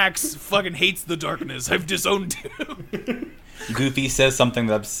son Max fucking hates the darkness. I've disowned him. Goofy says something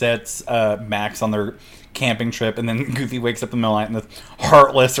that upsets Max on their camping trip, and then Goofy wakes up in the middle of the night and the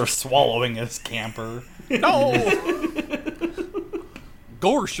Heartless are swallowing his camper. No.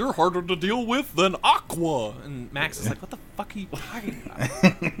 Gosh, you're harder to deal with than Aqua. and Max is like, what the fuck are you talking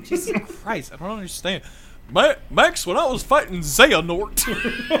about? Jesus Christ, I don't understand. Max, when I was fighting Xehanort.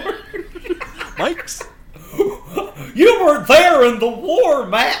 Max, You were there in the war,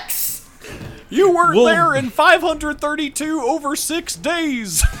 Max. you weren't there in 532 over 6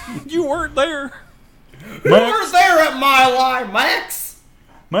 days. You weren't there. You were there at my line, Max.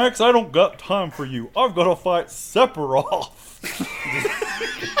 Max, I don't got time for you. I've got to fight Sephiroth.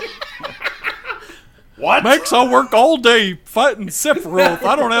 What? Max, I work all day fighting Sephiroth.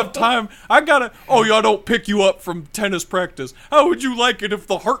 I don't have time. I don't pick you up from tennis practice. How would you like it if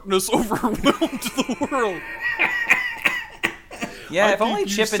the Heartness overwhelmed the world? Yeah, I if only think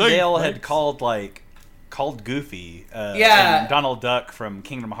you Chip and say, Dale Max. had called Goofy, Yeah. and Donald Duck from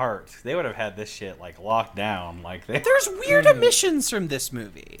Kingdom Hearts, they would have had this shit like locked down. Like There's weird omissions from this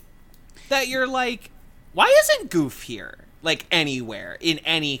movie that you're like, why isn't Goof here? Like, anywhere, in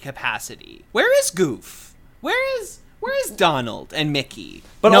any capacity. Where is Goof? Where is Donald and Mickey?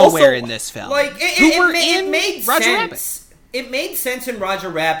 But Nowhere also, in this film. Like it made Roger sense. It made sense in Roger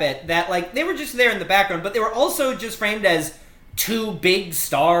Rabbit that like they were just there in the background, but they were also just framed as two big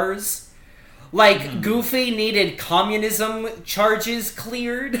stars. Like Goofy needed communism charges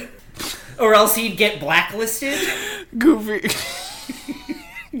cleared, or else he'd get blacklisted. Goofy.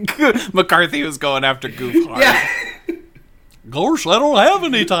 McCarthy was going after Goof hard. Yeah, Gosh, I don't have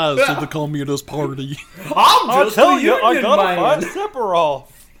any ties to the Communist Party. I'll just tell the you, I Union gotta Man. fight Sephiroth.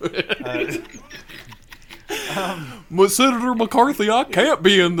 Senator McCarthy, I can't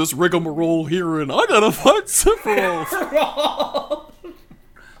be in this rigmarole here, and I gotta fight Sephiroth.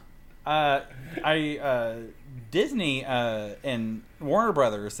 Disney and Warner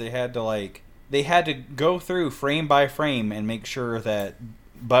Brothers, they had to go through frame by frame and make sure that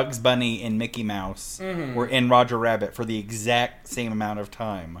Bugs Bunny and Mickey Mouse were in Roger Rabbit for the exact same amount of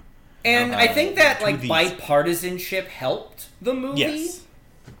time. And I think that to like these. bipartisanship helped the movie. Yes.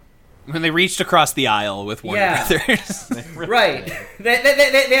 When they reached across the aisle with Warner Yeah. Brothers. Right.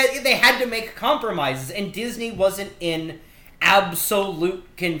 They had to make compromises, and Disney wasn't in absolute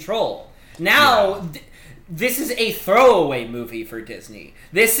control. Now, this is a throwaway movie for Disney.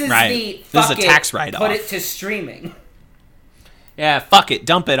 This is Right. the This is fuck a it, tax write-off. put it to streaming. Yeah, fuck it,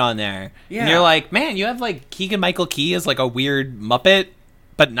 dump it on there. Yeah. And you're like, man, you have like Keegan-Michael Key as like a weird Muppet,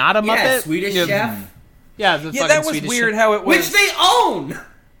 but not a Yeah, Muppet. Swedish You- Chef, Yeah, the Yeah, fucking that was Swedish weird Chef. how it was. which they own.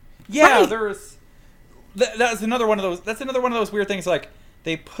 Yeah, Right. there was. That's another one of those. That's another one of those weird things. Like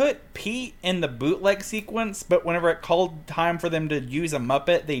they put Pete in the bootleg sequence, but whenever it called time for them to use a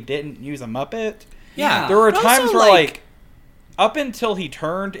Muppet, they didn't use a Muppet. Yeah. There were But times also, where like, up until he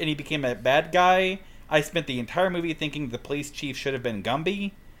turned and he became a bad guy, I spent the entire movie thinking the police chief should have been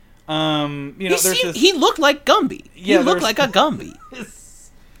Gumby. He looked like Gumby. Yeah, he looked there's- like a Gumby.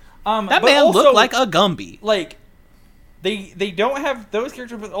 That That man looked like a Gumby. Like they don't have those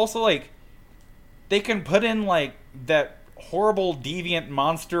characters, but also like they can put in like that horrible deviant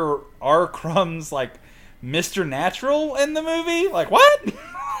monster R. Crumbs like Mr. Natural in the movie. Like what?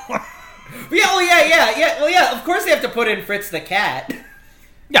 Yeah. Well, yeah. Of course, they have to put in Fritz the cat.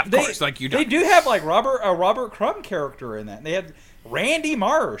 Yeah, of course. Like you They don't. do have like a Robert Crumb character in that. They had Randy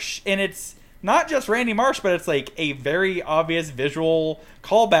Marsh, and it's not just Randy Marsh, but it's like a very obvious visual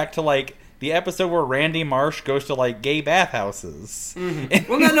callback to like the episode where Randy Marsh goes to like gay bathhouses.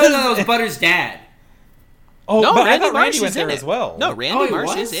 Well, no. That was Butter's dad. Oh, No, but I Randy thought Marsh Randy went is in there it as well. No, Randy he Marsh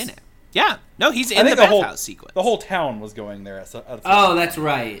was? is in it. Yeah, no, he's I in the think the whole bathhouse sequence. the whole town was going there. At Oh, that's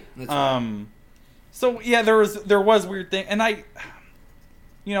right. So yeah, there was weird thing, and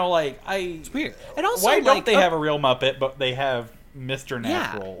It's weird. And also, why like, don't they have a real Muppet, but they have Mr.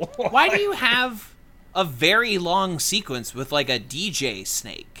 Natural? Why do you have a very long sequence with like a DJ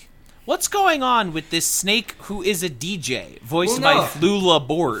snake. What's going on with this snake who is a DJ, voiced by Flula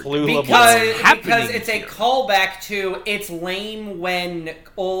Board? Because it's a callback to it's lame when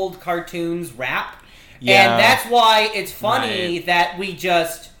old cartoons rap. Yeah. And that's why it's funny that we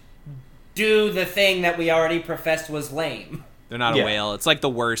just do the thing that we already professed was lame. They're not a whale. It's like the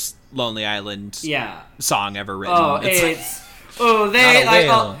worst Lonely Island song ever written. They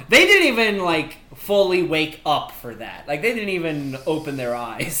didn't even like fully wake up for that. Like they didn't even open their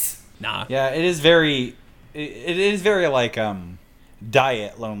eyes. Nah. Yeah, it is very like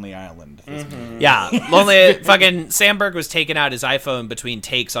diet Lonely Island. Mm-hmm. Yeah, Lonely fucking Sandberg was taking out his iPhone between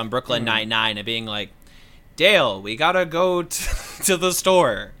takes on Brooklyn Nine-Nine and being like, Dale, we gotta go to the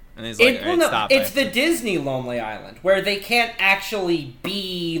store. And he's like, stop. It's the Disney Lonely Island where they can't actually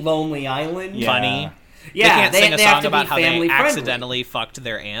be Lonely Island. Yeah. Funny. Yeah, they can't sing a song about how they accidentally fucked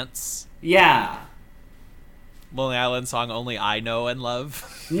their aunts. Yeah. Lonely Island song only I know and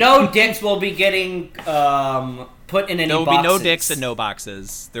love. No dicks will be getting put in any boxes. There will be no dicks and no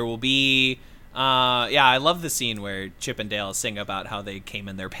boxes. There will be... I love the scene where Chip and Dale sing about how they came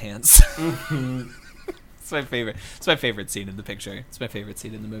in their pants. Mm-hmm. It's my favorite. It's my favorite scene in the picture. It's my favorite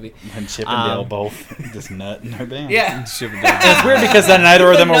scene in the movie. And Chip and Dale both just nut in their pants. Yeah. Chip and Dale. It's weird because then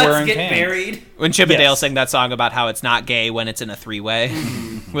neither of them are wearing pants. Buried. When Chip and Dale sing that song about how it's not gay when it's in a three-way,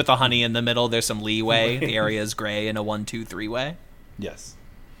 with a honey in the middle, there's some leeway. The area is gray in a 1-2-3 way. Yes,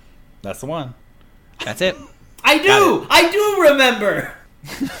 that's the one. That's it. I do remember.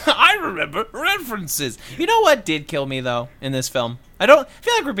 I remember references. You know what did kill me though in this film? I don't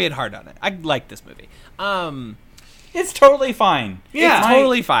feel like we're being hard on it. I like this movie. It's totally fine. Yeah, it's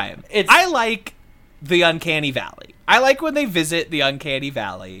totally fine. I like the Uncanny Valley. I like when they visit the Uncanny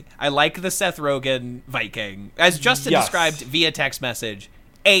Valley. I like the Seth Rogen Viking, as Justin described via text message.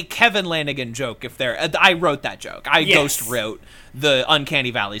 A Kevin Lanigan joke. If there, I wrote that joke. I ghost wrote the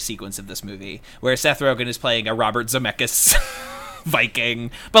Uncanny Valley sequence of this movie, where Seth Rogen is playing a Robert Zemeckis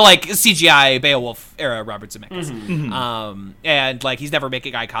Viking, but like CGI Beowulf era Robert Zemeckis. Mm-hmm. And like he's never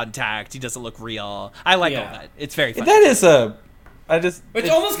making eye contact. He doesn't look real. I like all that. It's very funny. That is Which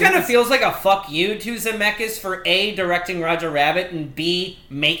almost kind of feels like a fuck you to Zemeckis for A, directing Roger Rabbit, and B,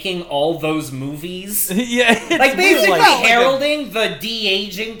 making all those movies. Yeah, like basically heralding the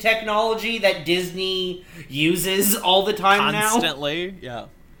de-aging technology that Disney uses all the time constantly. Yeah,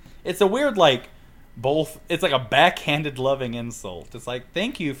 it's a weird it's like a backhanded loving insult. It's like,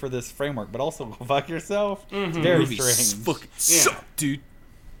 thank you for this framework, but also go fuck yourself. Mm-hmm. It's very strange. Fucking suck, dude.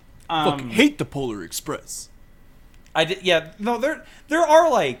 Fucking hate the Polar Express. I did, no, there are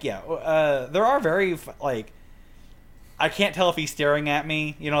there are very, I can't tell if he's staring at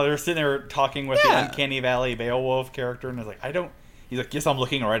me. You know, they're sitting there talking with the Uncanny Valley Beowulf character, and it's like, he's like, yes, I'm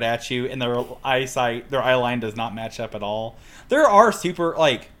looking right at you, and their eye line does not match up at all. There are super,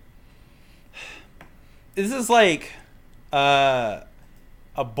 this is like, a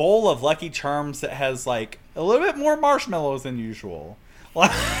bowl of Lucky Charms that has, a little bit more marshmallows than usual.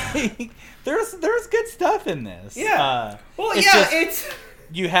 There's good stuff in this. Yeah. It's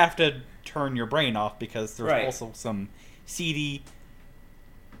you have to turn your brain off because there's also some seedy,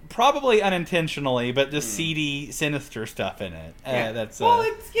 probably unintentionally, but just seedy, sinister stuff in it. That's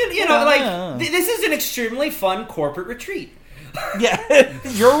it's this is an extremely fun corporate retreat. Yeah,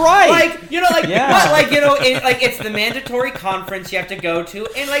 you're right. It's the mandatory conference you have to go to,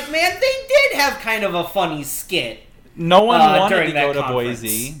 and they did have kind of a funny skit. No one wanted to go to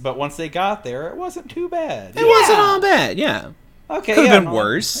Boise, but once they got there, it wasn't too bad. It wasn't all bad, yeah. Okay, could have been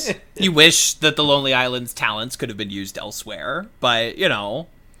worse. You wish that the Lonely Island's talents could have been used elsewhere, but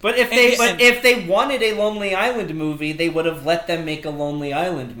But if they wanted a Lonely Island movie, they would have let them make a Lonely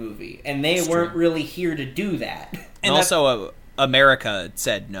Island movie, and they weren't really here to do that. And also, America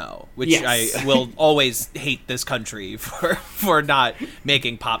said no, which I will always hate this country for not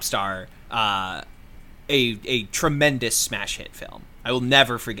making Popstar a tremendous smash hit film. I will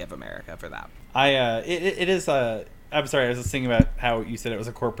never forgive America for that. It is a. I'm sorry, I was just thinking about how you said it was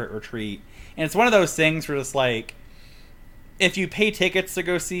a corporate retreat, and it's one of those things where it's like, if you pay tickets to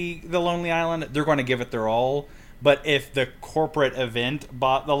go see The Lonely Island, they're going to give it their all. But if the corporate event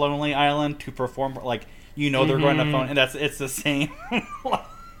bought The Lonely Island to perform, they're going to phone, and it's the same.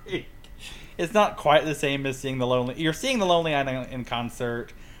 It's not quite the same as seeing You're seeing The Lonely Island in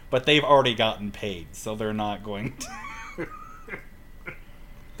concert, but they've already gotten paid, so they're not going to.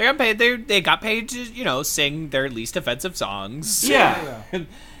 They got paid. They got paid to sing their least offensive songs. Yeah.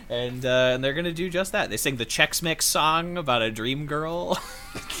 And they're gonna do just that. They sing the Chex Mix song about a dream girl.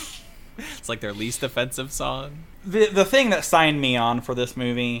 It's their least offensive song. The thing that signed me on for this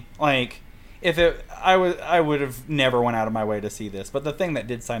movie, I would have never went out of my way to see this. But the thing that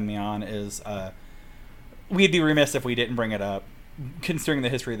did sign me on is we'd be remiss if we didn't bring it up, considering the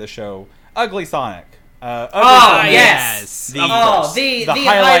history of the show. Ugly Sonic. Sonic, yes. The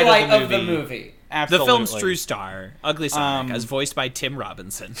highlight of the movie. Absolutely. The film's true star, Ugly Sonic, as voiced by Tim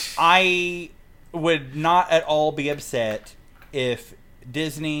Robinson. I would not at all be upset if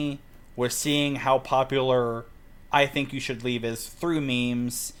Disney was seeing how popular I Think You Should Leave is through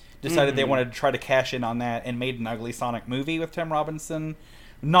memes, decided they wanted to try to cash in on that, and made an Ugly Sonic movie with Tim Robinson.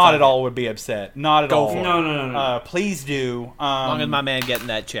 Not at all would be upset. Not at all. No. Please do. Long as my man getting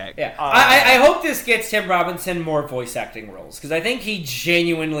that check. Yeah. I hope this gets Tim Robinson more voice acting roles, because I think he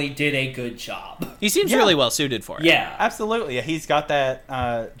genuinely did a good job. He seems really well suited for it. Yeah. Absolutely. He's got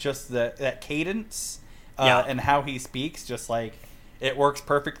that, just that cadence and how he speaks, just like it works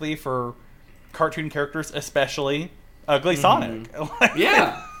perfectly for cartoon characters, especially Ugly Sonic.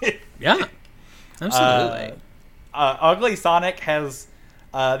 Yeah. Yeah. Absolutely. Ugly Sonic has...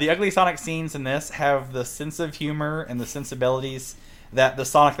 the Ugly Sonic scenes in this have the sense of humor and the sensibilities that the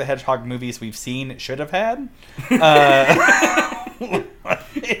Sonic the Hedgehog movies we've seen should have had.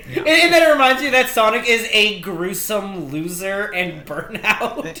 And then it reminds me that Sonic is a gruesome loser and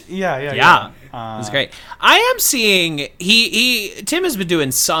burnout. Yeah. It's great. I am seeing Tim has been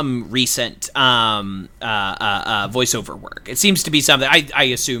doing some recent voiceover work. It seems to be something I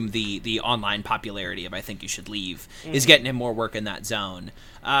assume the online popularity of I Think You Should Leave is getting him more work in that zone.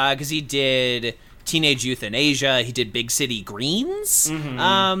 Because he did Teenage Euthanasia, he did Big City Greens,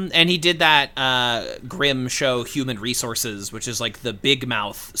 and he did that grim show Human Resources, which is like the Big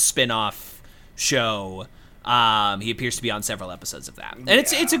Mouth spin-off show. He appears to be on several episodes of that. And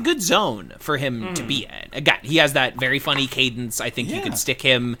it's a good zone for him to be in. Again, he has that very funny cadence. I think you could stick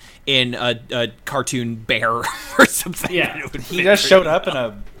him in a cartoon bear or something. Yeah. He just showed up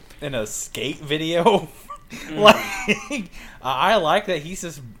in a skate video. I like that he's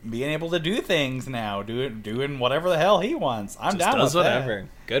just being able to do things now, doing whatever the hell he wants. I'm down with whatever.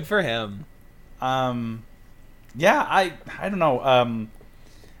 Good for him. I don't know.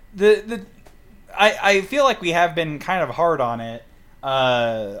 I feel like we have been kind of hard on it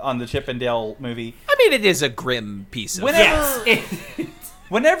on the Chip and Dale movie. I mean, it is a grim piece of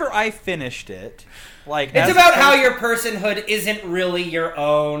whenever I finished it, like it's about how your personhood isn't really your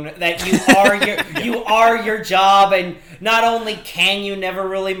own, that you are your job, and not only can you never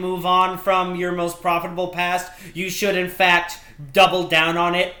really move on from your most profitable past, you should in fact double down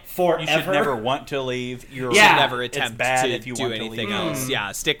on it forever. You should never want to leave. You should never attempt to if you do want anything to leave. else.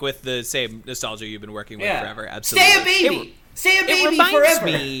 Yeah, stick with the same nostalgia you've been working with forever. Absolutely. Stay a baby. Stay a baby reminds forever.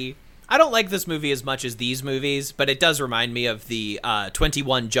 Me, I don't like this movie as much as these movies, but it does remind me of the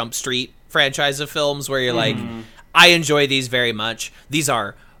 21 Jump Street franchise of films where you're like, I enjoy these very much. These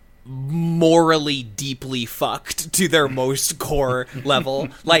are morally deeply fucked to their most core level.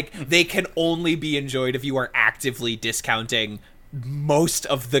 Like, they can only be enjoyed if you are actively discounting most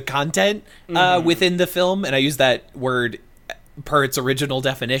of the content within the film, and I use that word per its original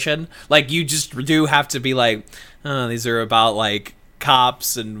definition. Like, you just do have to be like, oh, these are about like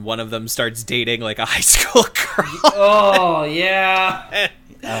cops and one of them starts dating like a high school girl. Oh yeah.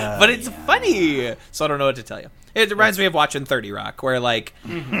 But it's funny, so I don't know what to tell you. It reminds me of watching 30 Rock, where like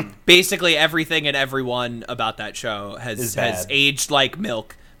basically everything and everyone about that show has aged like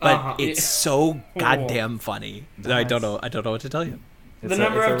milk, but it's so goddamn funny. Nice. I don't know what to tell you. The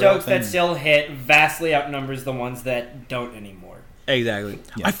number of jokes that still hit vastly outnumbers the ones that don't anymore. Exactly.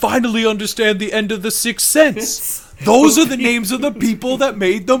 Yeah. I finally understand the end of The Sixth Sense. Those are the names of the people that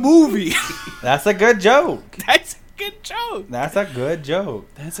made the movie. That's a good joke. That's a good joke. That's a good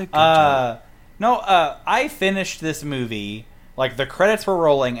joke. That's a good joke. No, I finished this movie, like the credits were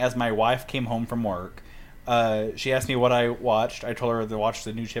rolling as my wife came home from work. She asked me what I watched. I told her to watch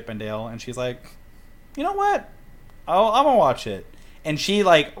the new Chip and Dale, and she's like, you know what? I'm going to watch it. And she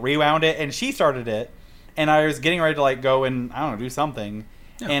like rewound it, and she started it, and I was getting ready to like go and, I don't know, do something.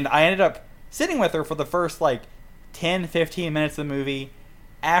 Yeah. And I ended up sitting with her for the first like 10, 15 minutes of the movie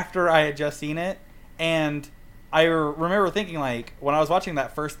after I had just seen it, and I remember thinking, like, when I was watching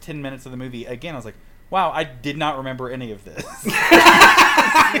that first 10 minutes of the movie again, I was like, wow, I did not remember any of this.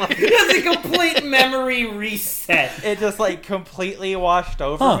 It's a complete memory reset. It just, like, completely washed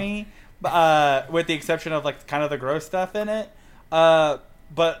over me, with the exception of, like, kind of the gross stuff in it.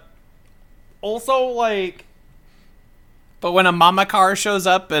 But also, like... But when a mama car shows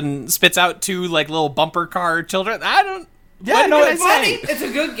up and spits out two, like, little bumper car children, I don't... Yeah, no, it's funny. It's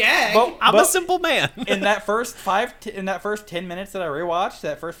a good gag. I'm a simple man. in that first 10 minutes that I rewatched,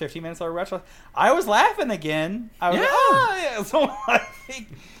 that first 15 minutes I rewatched, I was laughing again. I was like, oh, yeah. So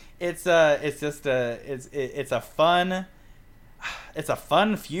it's a fun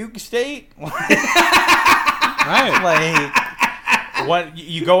fugue state. Right. Like, what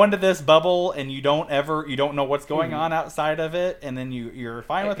you go into this bubble and you don't know what's going on outside of it, and then you're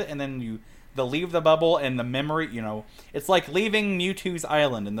fine with it, and then they'll leave the bubble and the memory. It's like leaving Mewtwo's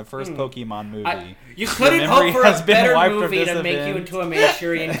Island in the first Pokemon movie. You couldn't hope for a better movie to make you into a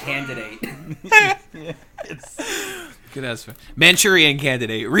Manchurian Candidate. Good as Manchurian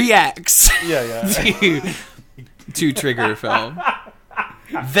Candidate reacts. To trigger film.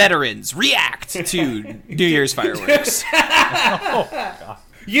 Veterans react to New Year's fireworks.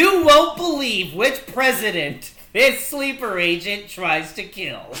 You won't believe which president this sleeper agent tries to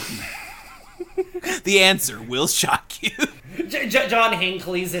kill. The answer will shock you. John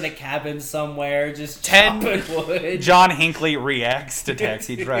Hinckley's in a cabin somewhere, just chopping wood. John Hinckley reacts to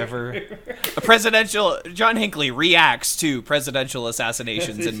Taxi Driver. John Hinckley reacts to presidential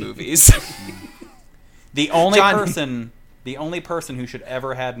assassinations in movies. The only person who should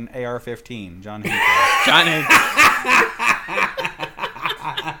ever had an AR-15, John Hinckley. John Hinckley.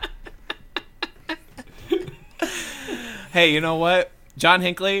 Hey, you know what? John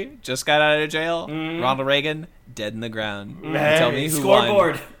Hinckley just got out of jail. Ronald Reagan dead in the ground. Hey, tell me who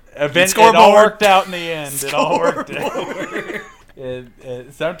scoreboard. won. It all worked out in the end. It all worked out.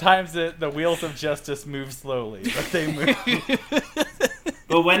 Sometimes the wheels of justice move slowly, but they move.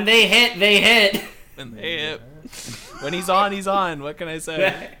 But when they hit, they hit. When they hit. When he's on, he's on. What can I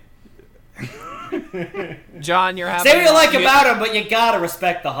say? John, you're having... Say what you like about him, but you gotta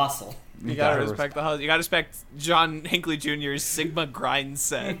respect the hustle. You gotta respect the hustle. You gotta respect John Hinckley Jr.'s Sigma grind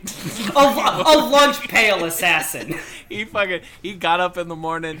set. a lunch pail assassin. He got up in the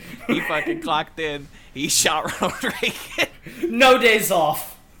morning. He fucking clocked in. He shot Ronald Reagan. No days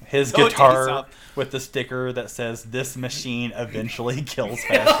off. His guitar with the sticker that says, "This machine eventually kills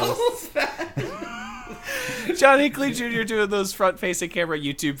fascists." John Hinckley Jr. doing those front-facing camera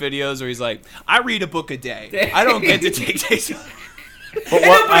YouTube videos where he's like, "I read a book a day. I don't get to take days." But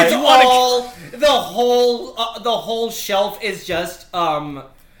the whole shelf is just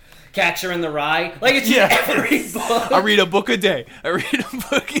Catcher in the Rye. Like it's just every book. I read a book a day.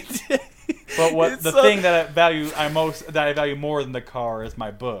 But the thing that I value more than the car is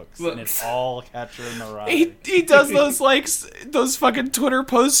my books. And it's all Catcher in the Rye. He does those fucking Twitter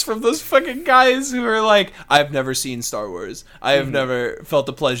posts from those fucking guys who are like, "I've never seen Star Wars. I have never felt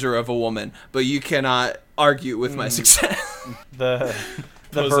the pleasure of a woman, but you cannot argue with my success." The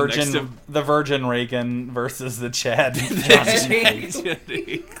Virgin Reagan versus the Chad.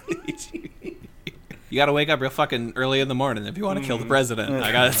 You gotta wake up real fucking early in the morning if you want to kill the president.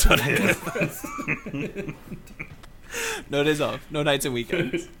 That's what I do. No days off. No nights and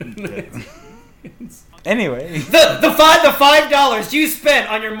weekends. Anyway. The $5 you spent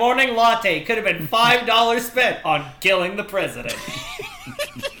on your morning latte could have been $5 spent on killing the president.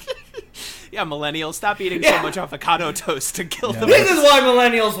 Yeah, millennials, stop eating so much avocado toast to kill the president. This is why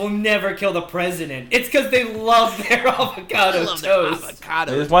millennials will never kill the president. It's because they love their avocado toast. They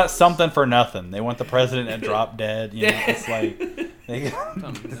just want something for nothing. They want the president to drop dead. It's like...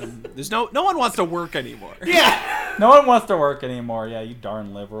 There's no one wants to work anymore. Yeah. No one wants to work anymore. Yeah, you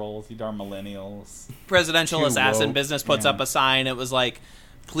darn liberals. You darn millennials. Presidential assassin business puts up a sign. It was like,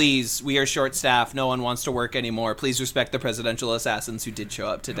 "Please, we are short-staffed. No one wants to work anymore. Please respect the presidential assassins who did show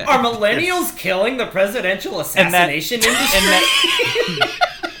up today." Are millennials killing the presidential assassination industry?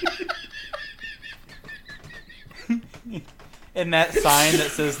 And that sign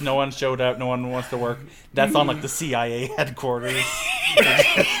that says "No one showed up, no one wants to work," that's on like the CIA headquarters.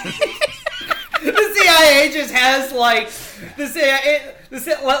 The CIA just has like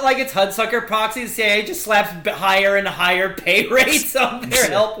like it's Hudsucker Proxy. The CIA just slaps higher and higher pay rates on their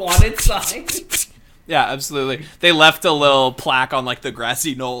help wanted sign. Yeah, absolutely. They left a little plaque on like the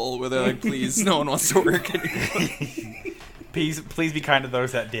grassy knoll where they're like, "Please, no one wants to work anymore. Please be kind to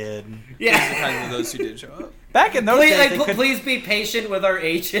those that did." Yeah, please be kind to those who did show up. Back in those days, please be patient with our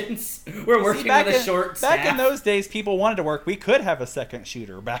agents. We're working with a short staff. Back in those days, people wanted to work. We could have a second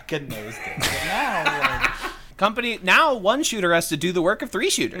shooter back in those days. But now, one shooter has to do the work of three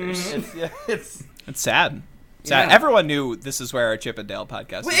shooters. Mm-hmm. It's sad. Yeah. Everyone knew this is where our Chip and Dale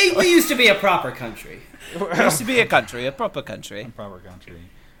podcast was. We used to be a proper country. We used to be a proper country. Chip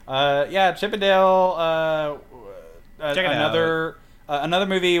and Dale. Another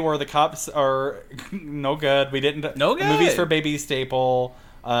movie where the cops are no good. We didn't. No good. Movies for Babies staple.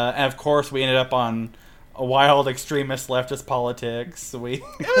 And of course, we ended up on a wild extremist leftist politics. It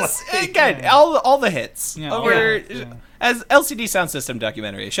was again all the hits. As LCD Sound System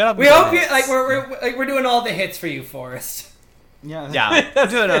documentary. Shut up. We hope you we're doing all the hits for you, Forrest. Yeah.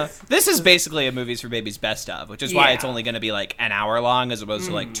 This is basically a Movies for Babies best of, which is why it's only going to be like an hour long as opposed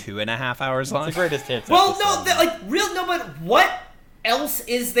to like 2.5 hours long. It's the greatest hits. Well, but what else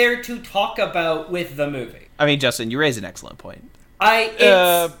is there to talk about with the movie? I mean, Justin, you raise an excellent point.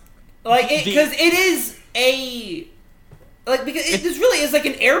 Because it is a because this really is like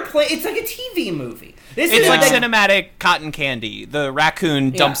an airplane. It's like a TV movie. It's like cinematic cotton candy. The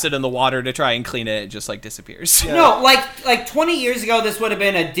raccoon dumps it in the water to try and clean it. It just like disappears. Yeah. No, like 20 years ago, this would have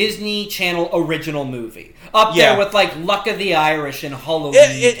been a Disney Channel original movie up there with like Luck of the Irish and Halloween.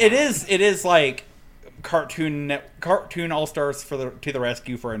 It is like cartoon all stars to the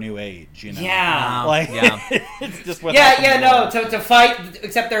rescue for a new age. You know? It's just what to fight.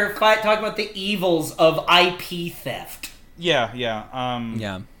 Except they're talking about the evils of IP theft.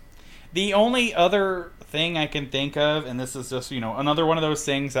 The only other thing I can think of, and this is just, another one of those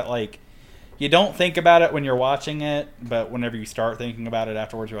things that, like, you don't think about it when you're watching it, but whenever you start thinking about it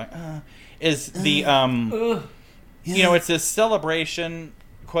afterwards, you're like, is the, it's this celebration,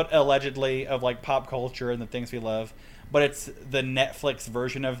 quote, allegedly, of, like, pop culture and the things we love, but it's the Netflix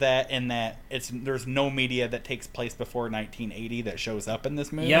version of that, in that there's no media that takes place before 1980 that shows up in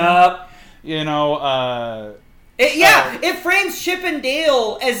this movie. Yep. It frames Chip and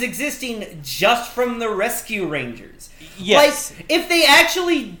Dale as existing just from the Rescue Rangers. Yes. Like, if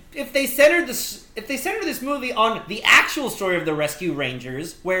they centered this movie on the actual story of the Rescue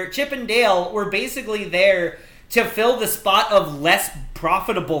Rangers, where Chip and Dale were basically there to fill the spot of less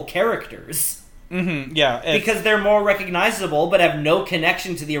profitable characters. Mm-hmm. Yeah. Because they're more recognizable but have no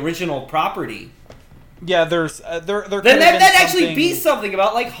connection to the original property. Yeah, there's there then that actually be something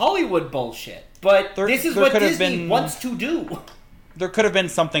about like Hollywood bullshit. But this is what Disney wants to do. There could have been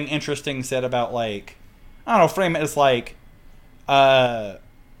something interesting said about, like, I don't know, frame it as like,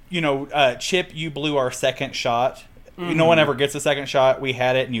 Chip, you blew our second shot. Mm-hmm. No one ever gets a second shot. We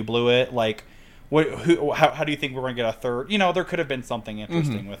had it and you blew it. Like, how do you think we're going to get a third? There could have been something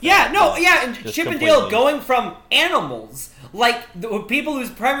interesting with that. And Chip and Dale going from animals, like the people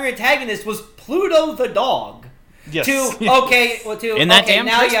whose primary antagonist was Pluto the dog. Yes. Now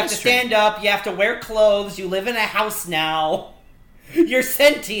you have to stand up, you have to wear clothes, you live in a house now, you're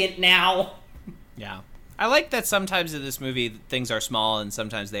sentient now. Yeah. I like that sometimes in this movie things are small and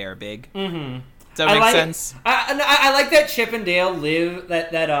sometimes they are big. Mm-hmm. Does that make sense? I like that Chip and Dale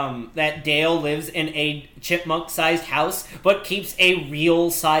that Dale lives in a chipmunk-sized house, but keeps a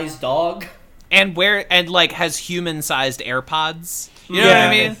real-sized dog. And has human-sized AirPods. You know what I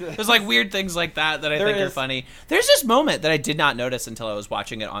mean? There's like weird things like that I think are funny. There's this moment that I did not notice until I was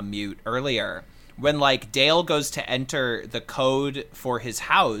watching it on mute earlier, when like Dale goes to enter the code for his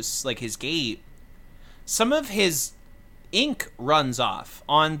house, like his gate. Some of his ink runs off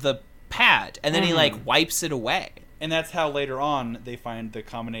on the pad, and then he like wipes it away. And that's how later on they find the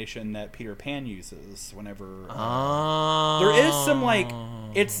combination that Peter Pan uses whenever there is some like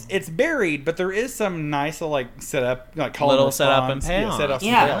it's buried, but there is some nice like setup, like little setup and payoff,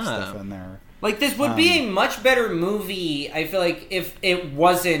 stuff in there. Like this would be a much better movie, I feel like, if it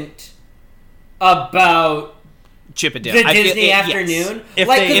wasn't about Chip and Dale. The Disney afternoon.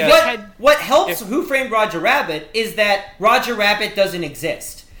 Yes. What helps Who Framed Roger Rabbit is that Roger Rabbit doesn't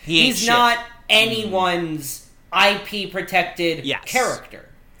exist. He's not anyone's IP protected character.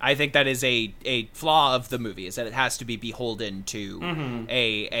 I think that is a flaw of the movie, is that it has to be beholden to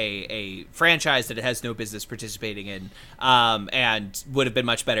a franchise that it has no business participating in, and would have been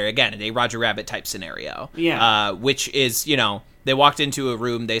much better, again, in a Roger Rabbit type scenario. Yeah. Which is, they walked into a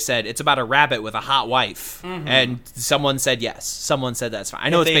room, they said, it's about a rabbit with a hot wife, and someone said yes. Someone said that's fine. I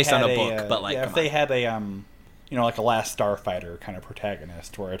know it's based on a book, but like, if they had a, like a Last Starfighter kind of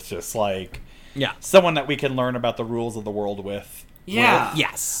protagonist, where it's just like... Yeah, someone that we can learn about the rules of the world with. Yeah.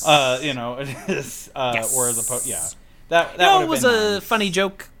 Yes. Yes. Whereas that was a funny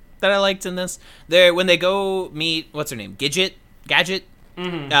joke that I liked in this. When they go meet, what's her name? Gadget.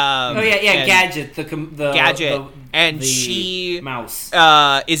 Mm-hmm. Gadget. The Gadget, the she mouse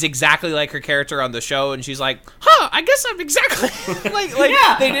is exactly like her character on the show, and she's like, "Huh, I guess I'm exactly like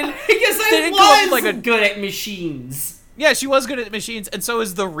they didn't." I guess I was good at machines. Yeah, she was good at machines, and so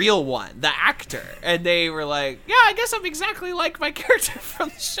is the real one, the actor. And they were like, yeah, I guess I'm exactly like my character from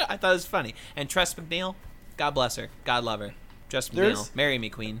the show. I thought it was funny. And Tress MacNeille, God bless her. God love her. Tress MacNeille, marry me,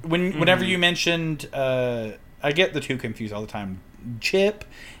 queen. Whenever you mentioned, I get the two confused all the time. Chip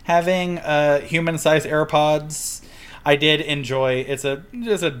having human-sized AirPods, I did enjoy. It's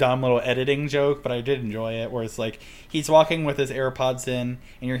just a dumb little editing joke, but I did enjoy it, where it's like, he's walking with his AirPods in,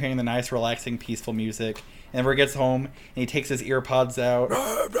 and you're hearing the nice, relaxing, peaceful music. And whenever he gets home, and he takes his earpods out,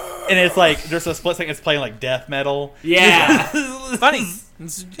 and it's like there's a split second it's playing like death metal. Yeah. Funny.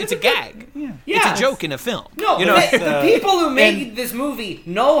 It's a gag. Yeah. It's a joke in a film. No, you know? the people who made this movie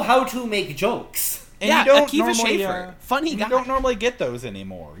know how to make jokes. And yeah, you don't Akiva normally, Schaffer, funny guy. You don't normally get those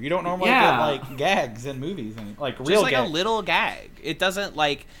anymore. You don't normally get like gags in movies and like real just like gags. a little gag. It doesn't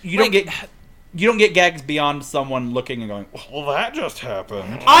like you don't get gags beyond someone looking and going, "Well, that just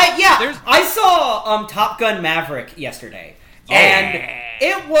happened." I saw Top Gun Maverick yesterday, and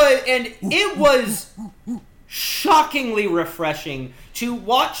it was shockingly refreshing to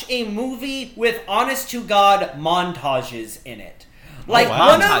watch a movie with honest to God montages in it. Like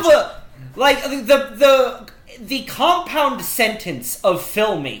one of the the compound sentence of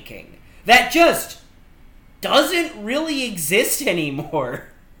filmmaking that just doesn't really exist anymore.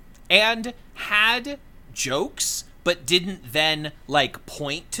 And had jokes, but didn't then like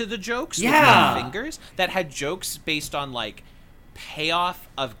point to the jokes with Yeah. their fingers. That had jokes based on like payoff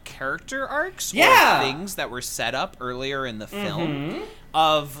of character arcs Yeah. or things that were set up earlier in the film.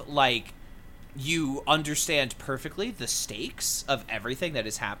 Of like, you understand perfectly the stakes of everything that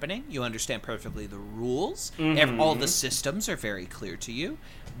is happening. You understand perfectly the rules. All the systems are very clear to you.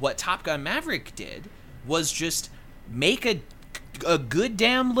 What Top Gun Maverick did was just make a good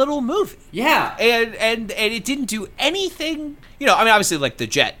damn little movie. Yeah. And it didn't do anything, you know, I mean, obviously, like, the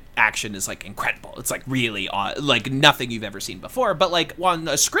jet action is, like, incredible. It's, like, really, like, nothing you've ever seen before. But, like, on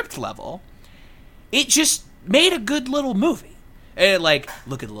a script level, it just made a good little movie. And, like,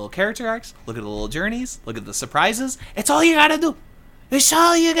 look at the little character arcs, look at the little journeys, look at the surprises. It's all you gotta do. It's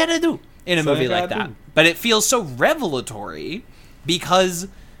all you gotta do in a movie like that. But it feels so revelatory because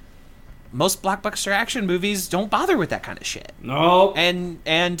most blockbuster action movies don't bother with that kind of shit. No. And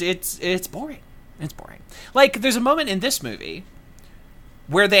it's boring. It's boring. Like, there's a moment in this movie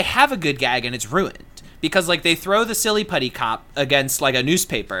where they have a good gag and it's ruined. Because, like, they throw the silly putty cop against, like, a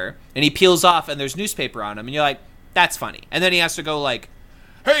newspaper, and he peels off and there's newspaper on him, and you're like, that's funny. And then he has to go, like,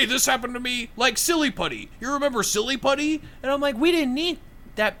 hey, this happened to me, like, silly putty. You remember silly putty? And I'm like, we didn't need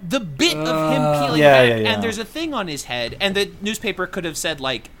that. The bit of him peeling back, and there's a thing on his head, and the newspaper could have said,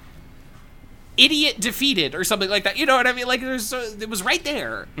 like, idiot defeated or something like that. You know what I mean? Like, it was right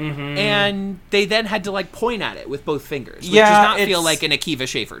there. And they then had to, like, point at it with both fingers, which does not feel like an Akiva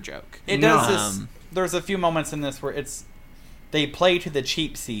Schaffer joke. It does this. There's a few moments in this where they play to the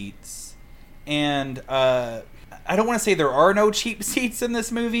cheap seats, and I don't want to say there are no cheap seats in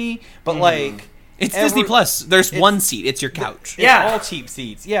this movie, but like it's Disney Plus. There's one seat. It's your couch. It's all cheap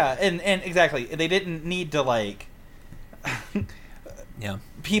seats. Yeah, and exactly. They didn't need to like. Yeah,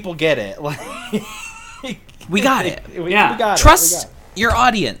 people get it. Like, we got it. We got Trust your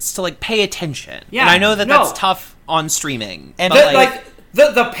audience to like pay attention. Yeah, and I know that's tough on streaming. And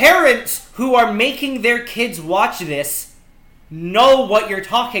the parents who are making their kids watch this know what you're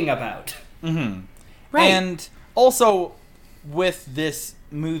talking about. Mm-hmm. Right. And also, with this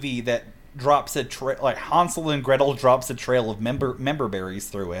movie that drops like Hansel and Gretel drops a trail of member berries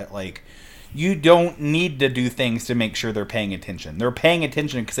through it, like, you don't need to do things to make sure they're paying attention. They're paying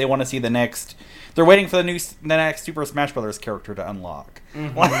attention because they want to see the next. They're waiting for the next Super Smash Brothers character to unlock.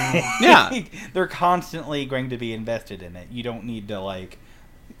 Like, they're constantly going to be invested in it. You don't need to like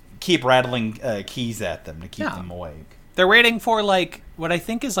keep rattling keys at them to keep them awake. They're waiting for, like, what I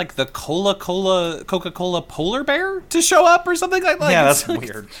think is, like, the Coca-Cola polar bear to show up or something like that. Yeah, that's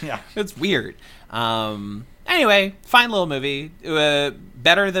weird. Yeah. It's weird. Anyway, fine little movie.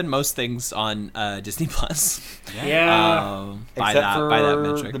 Better than most things on Disney Plus. Yeah. By Except that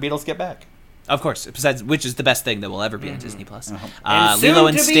metric. The Beatles Get Back. Of course, besides, which is the best thing that will ever be on Disney Plus. And soon Lilo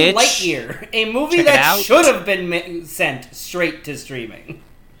and to Stitch. be Lightyear, a movie Check it that out. should have been sent straight to streaming.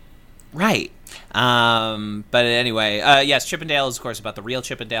 Right. But anyway, yes, Chippendale is, of course, about the real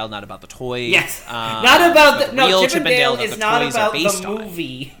Chippendale, not about the toy. Yes. Not about the... No, real Chippendale that is the not toys are about based the on.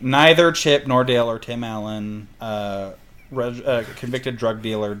 movie. Neither Chip nor Dale or Tim Allen. Convicted drug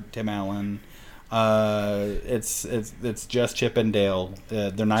dealer Tim Allen. It's just Chip and Dale.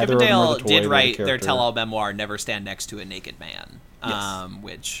 They're neither of them are the toy. Did write the their character. tell-all memoir, Never Stand Next to a Naked Man. Yes.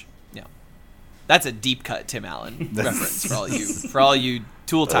 Which, you know, that's a deep cut Tim Allen reference for all you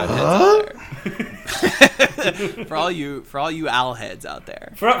Tool Time heads out there. for all you Al heads out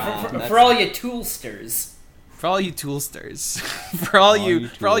there. For all you toolsters. For all you toolsters, for all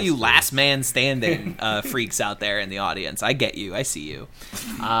you last man standing freaks out there in the audience, I get you, I see you.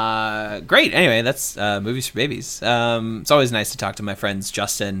 Great. Anyway, that's Movies for Babies. It's always nice to talk to my friends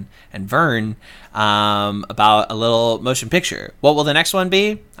Justin and Vern about a little motion picture. What will the next one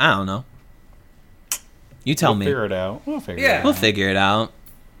be? I don't know. You tell me. We'll figure it out. We'll figure it out,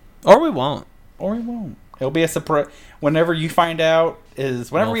 or we won't. Or we won't. It'll be a surprise. Whenever you find out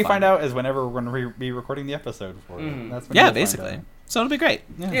is whenever We'll we find out is whenever we're going to be recording the episode for it. That's when Yeah, you'll find basically. out. So it'll be great.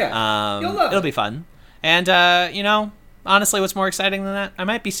 Yeah. You'll love It'll it. be fun. And, honestly, what's more exciting than that? I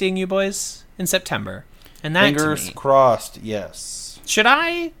might be seeing you boys in September. And that, Fingers to me, crossed, yes. should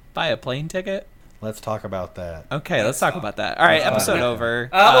I buy a plane ticket? Let's talk about that. Okay, let's talk about that. All right, episode over.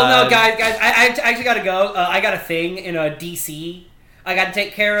 Well, no, guys, I actually gotta go. I got a thing in DC I gotta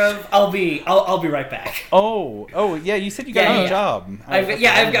take care of. I'll be right back. Oh, yeah. You said you got a new job. I've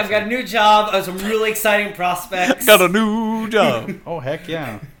got a new job. Some really exciting prospects. Got a new job. Oh, heck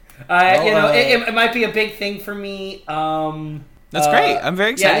yeah. It might be a big thing for me. That's great. I'm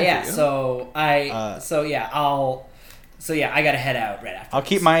very excited. Yeah. For you. So I gotta head out right after. I'll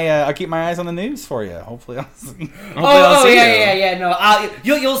keep my eyes on the news for you. Hopefully, I'll see. I'll see you. Yeah. No,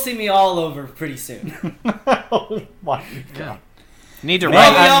 you'll see me all over pretty soon. Oh my god. Need to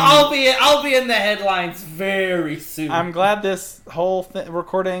write. I'll be in the headlines very soon. I'm glad this whole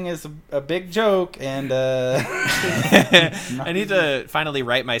recording is a big joke, and I need to finally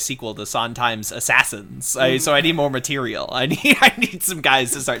write my sequel to Sondheim's Assassins. So I need more material. I need some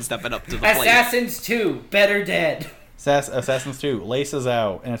guys to start stepping up to the plate. Assassins 2, Better Dead. Assassins 2, Laces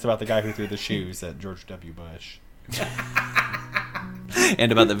Out, and it's about the guy who threw the shoes at George W. Bush.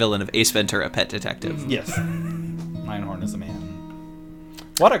 And about the villain of Ace Ventura: Pet Detective. Yes. Einhorn is a man.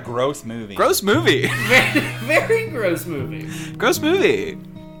 What a gross movie. Gross movie. Very gross movie. Gross movie.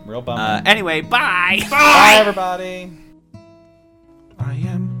 Real bummer. Anyway, bye. Bye, everybody. I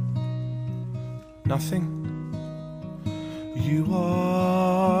am nothing. You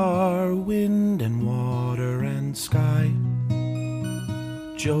are wind and water and sky.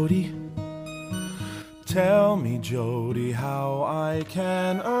 Jody, tell me, Jody, how I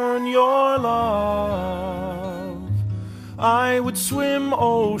can earn your love. I would swim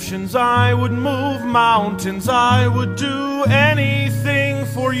oceans, I would move mountains, I would do anything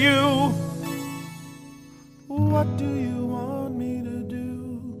for you. What do you want me to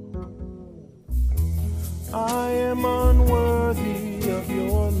do? I am unworthy of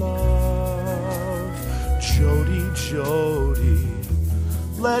your love. Jody, Jody,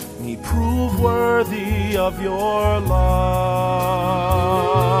 let me prove worthy of your love.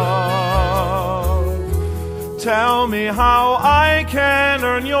 Tell me how I can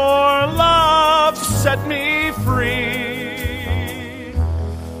earn your love, set me free.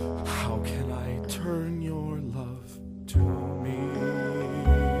 How can I turn your love to me?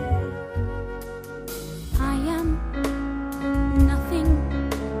 I am nothing.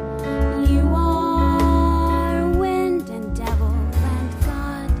 You are wind and devil and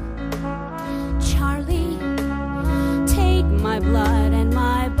God. Charlie, take my blood and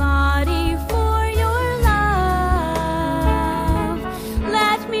my body for your love.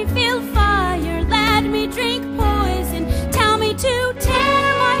 Let me feel fire, let me drink poison. Tell me to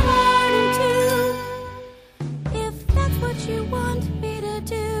tear my heart in two, if that's what you want me to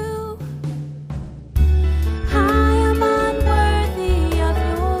do. I am unworthy of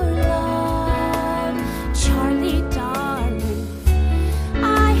your love, Charlie darling.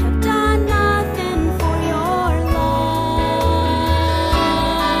 I have done nothing for your love.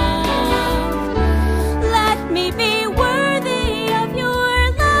 Let me be worthy of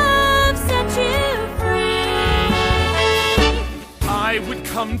your love, set you free. I would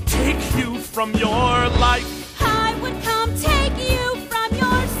come take you from your life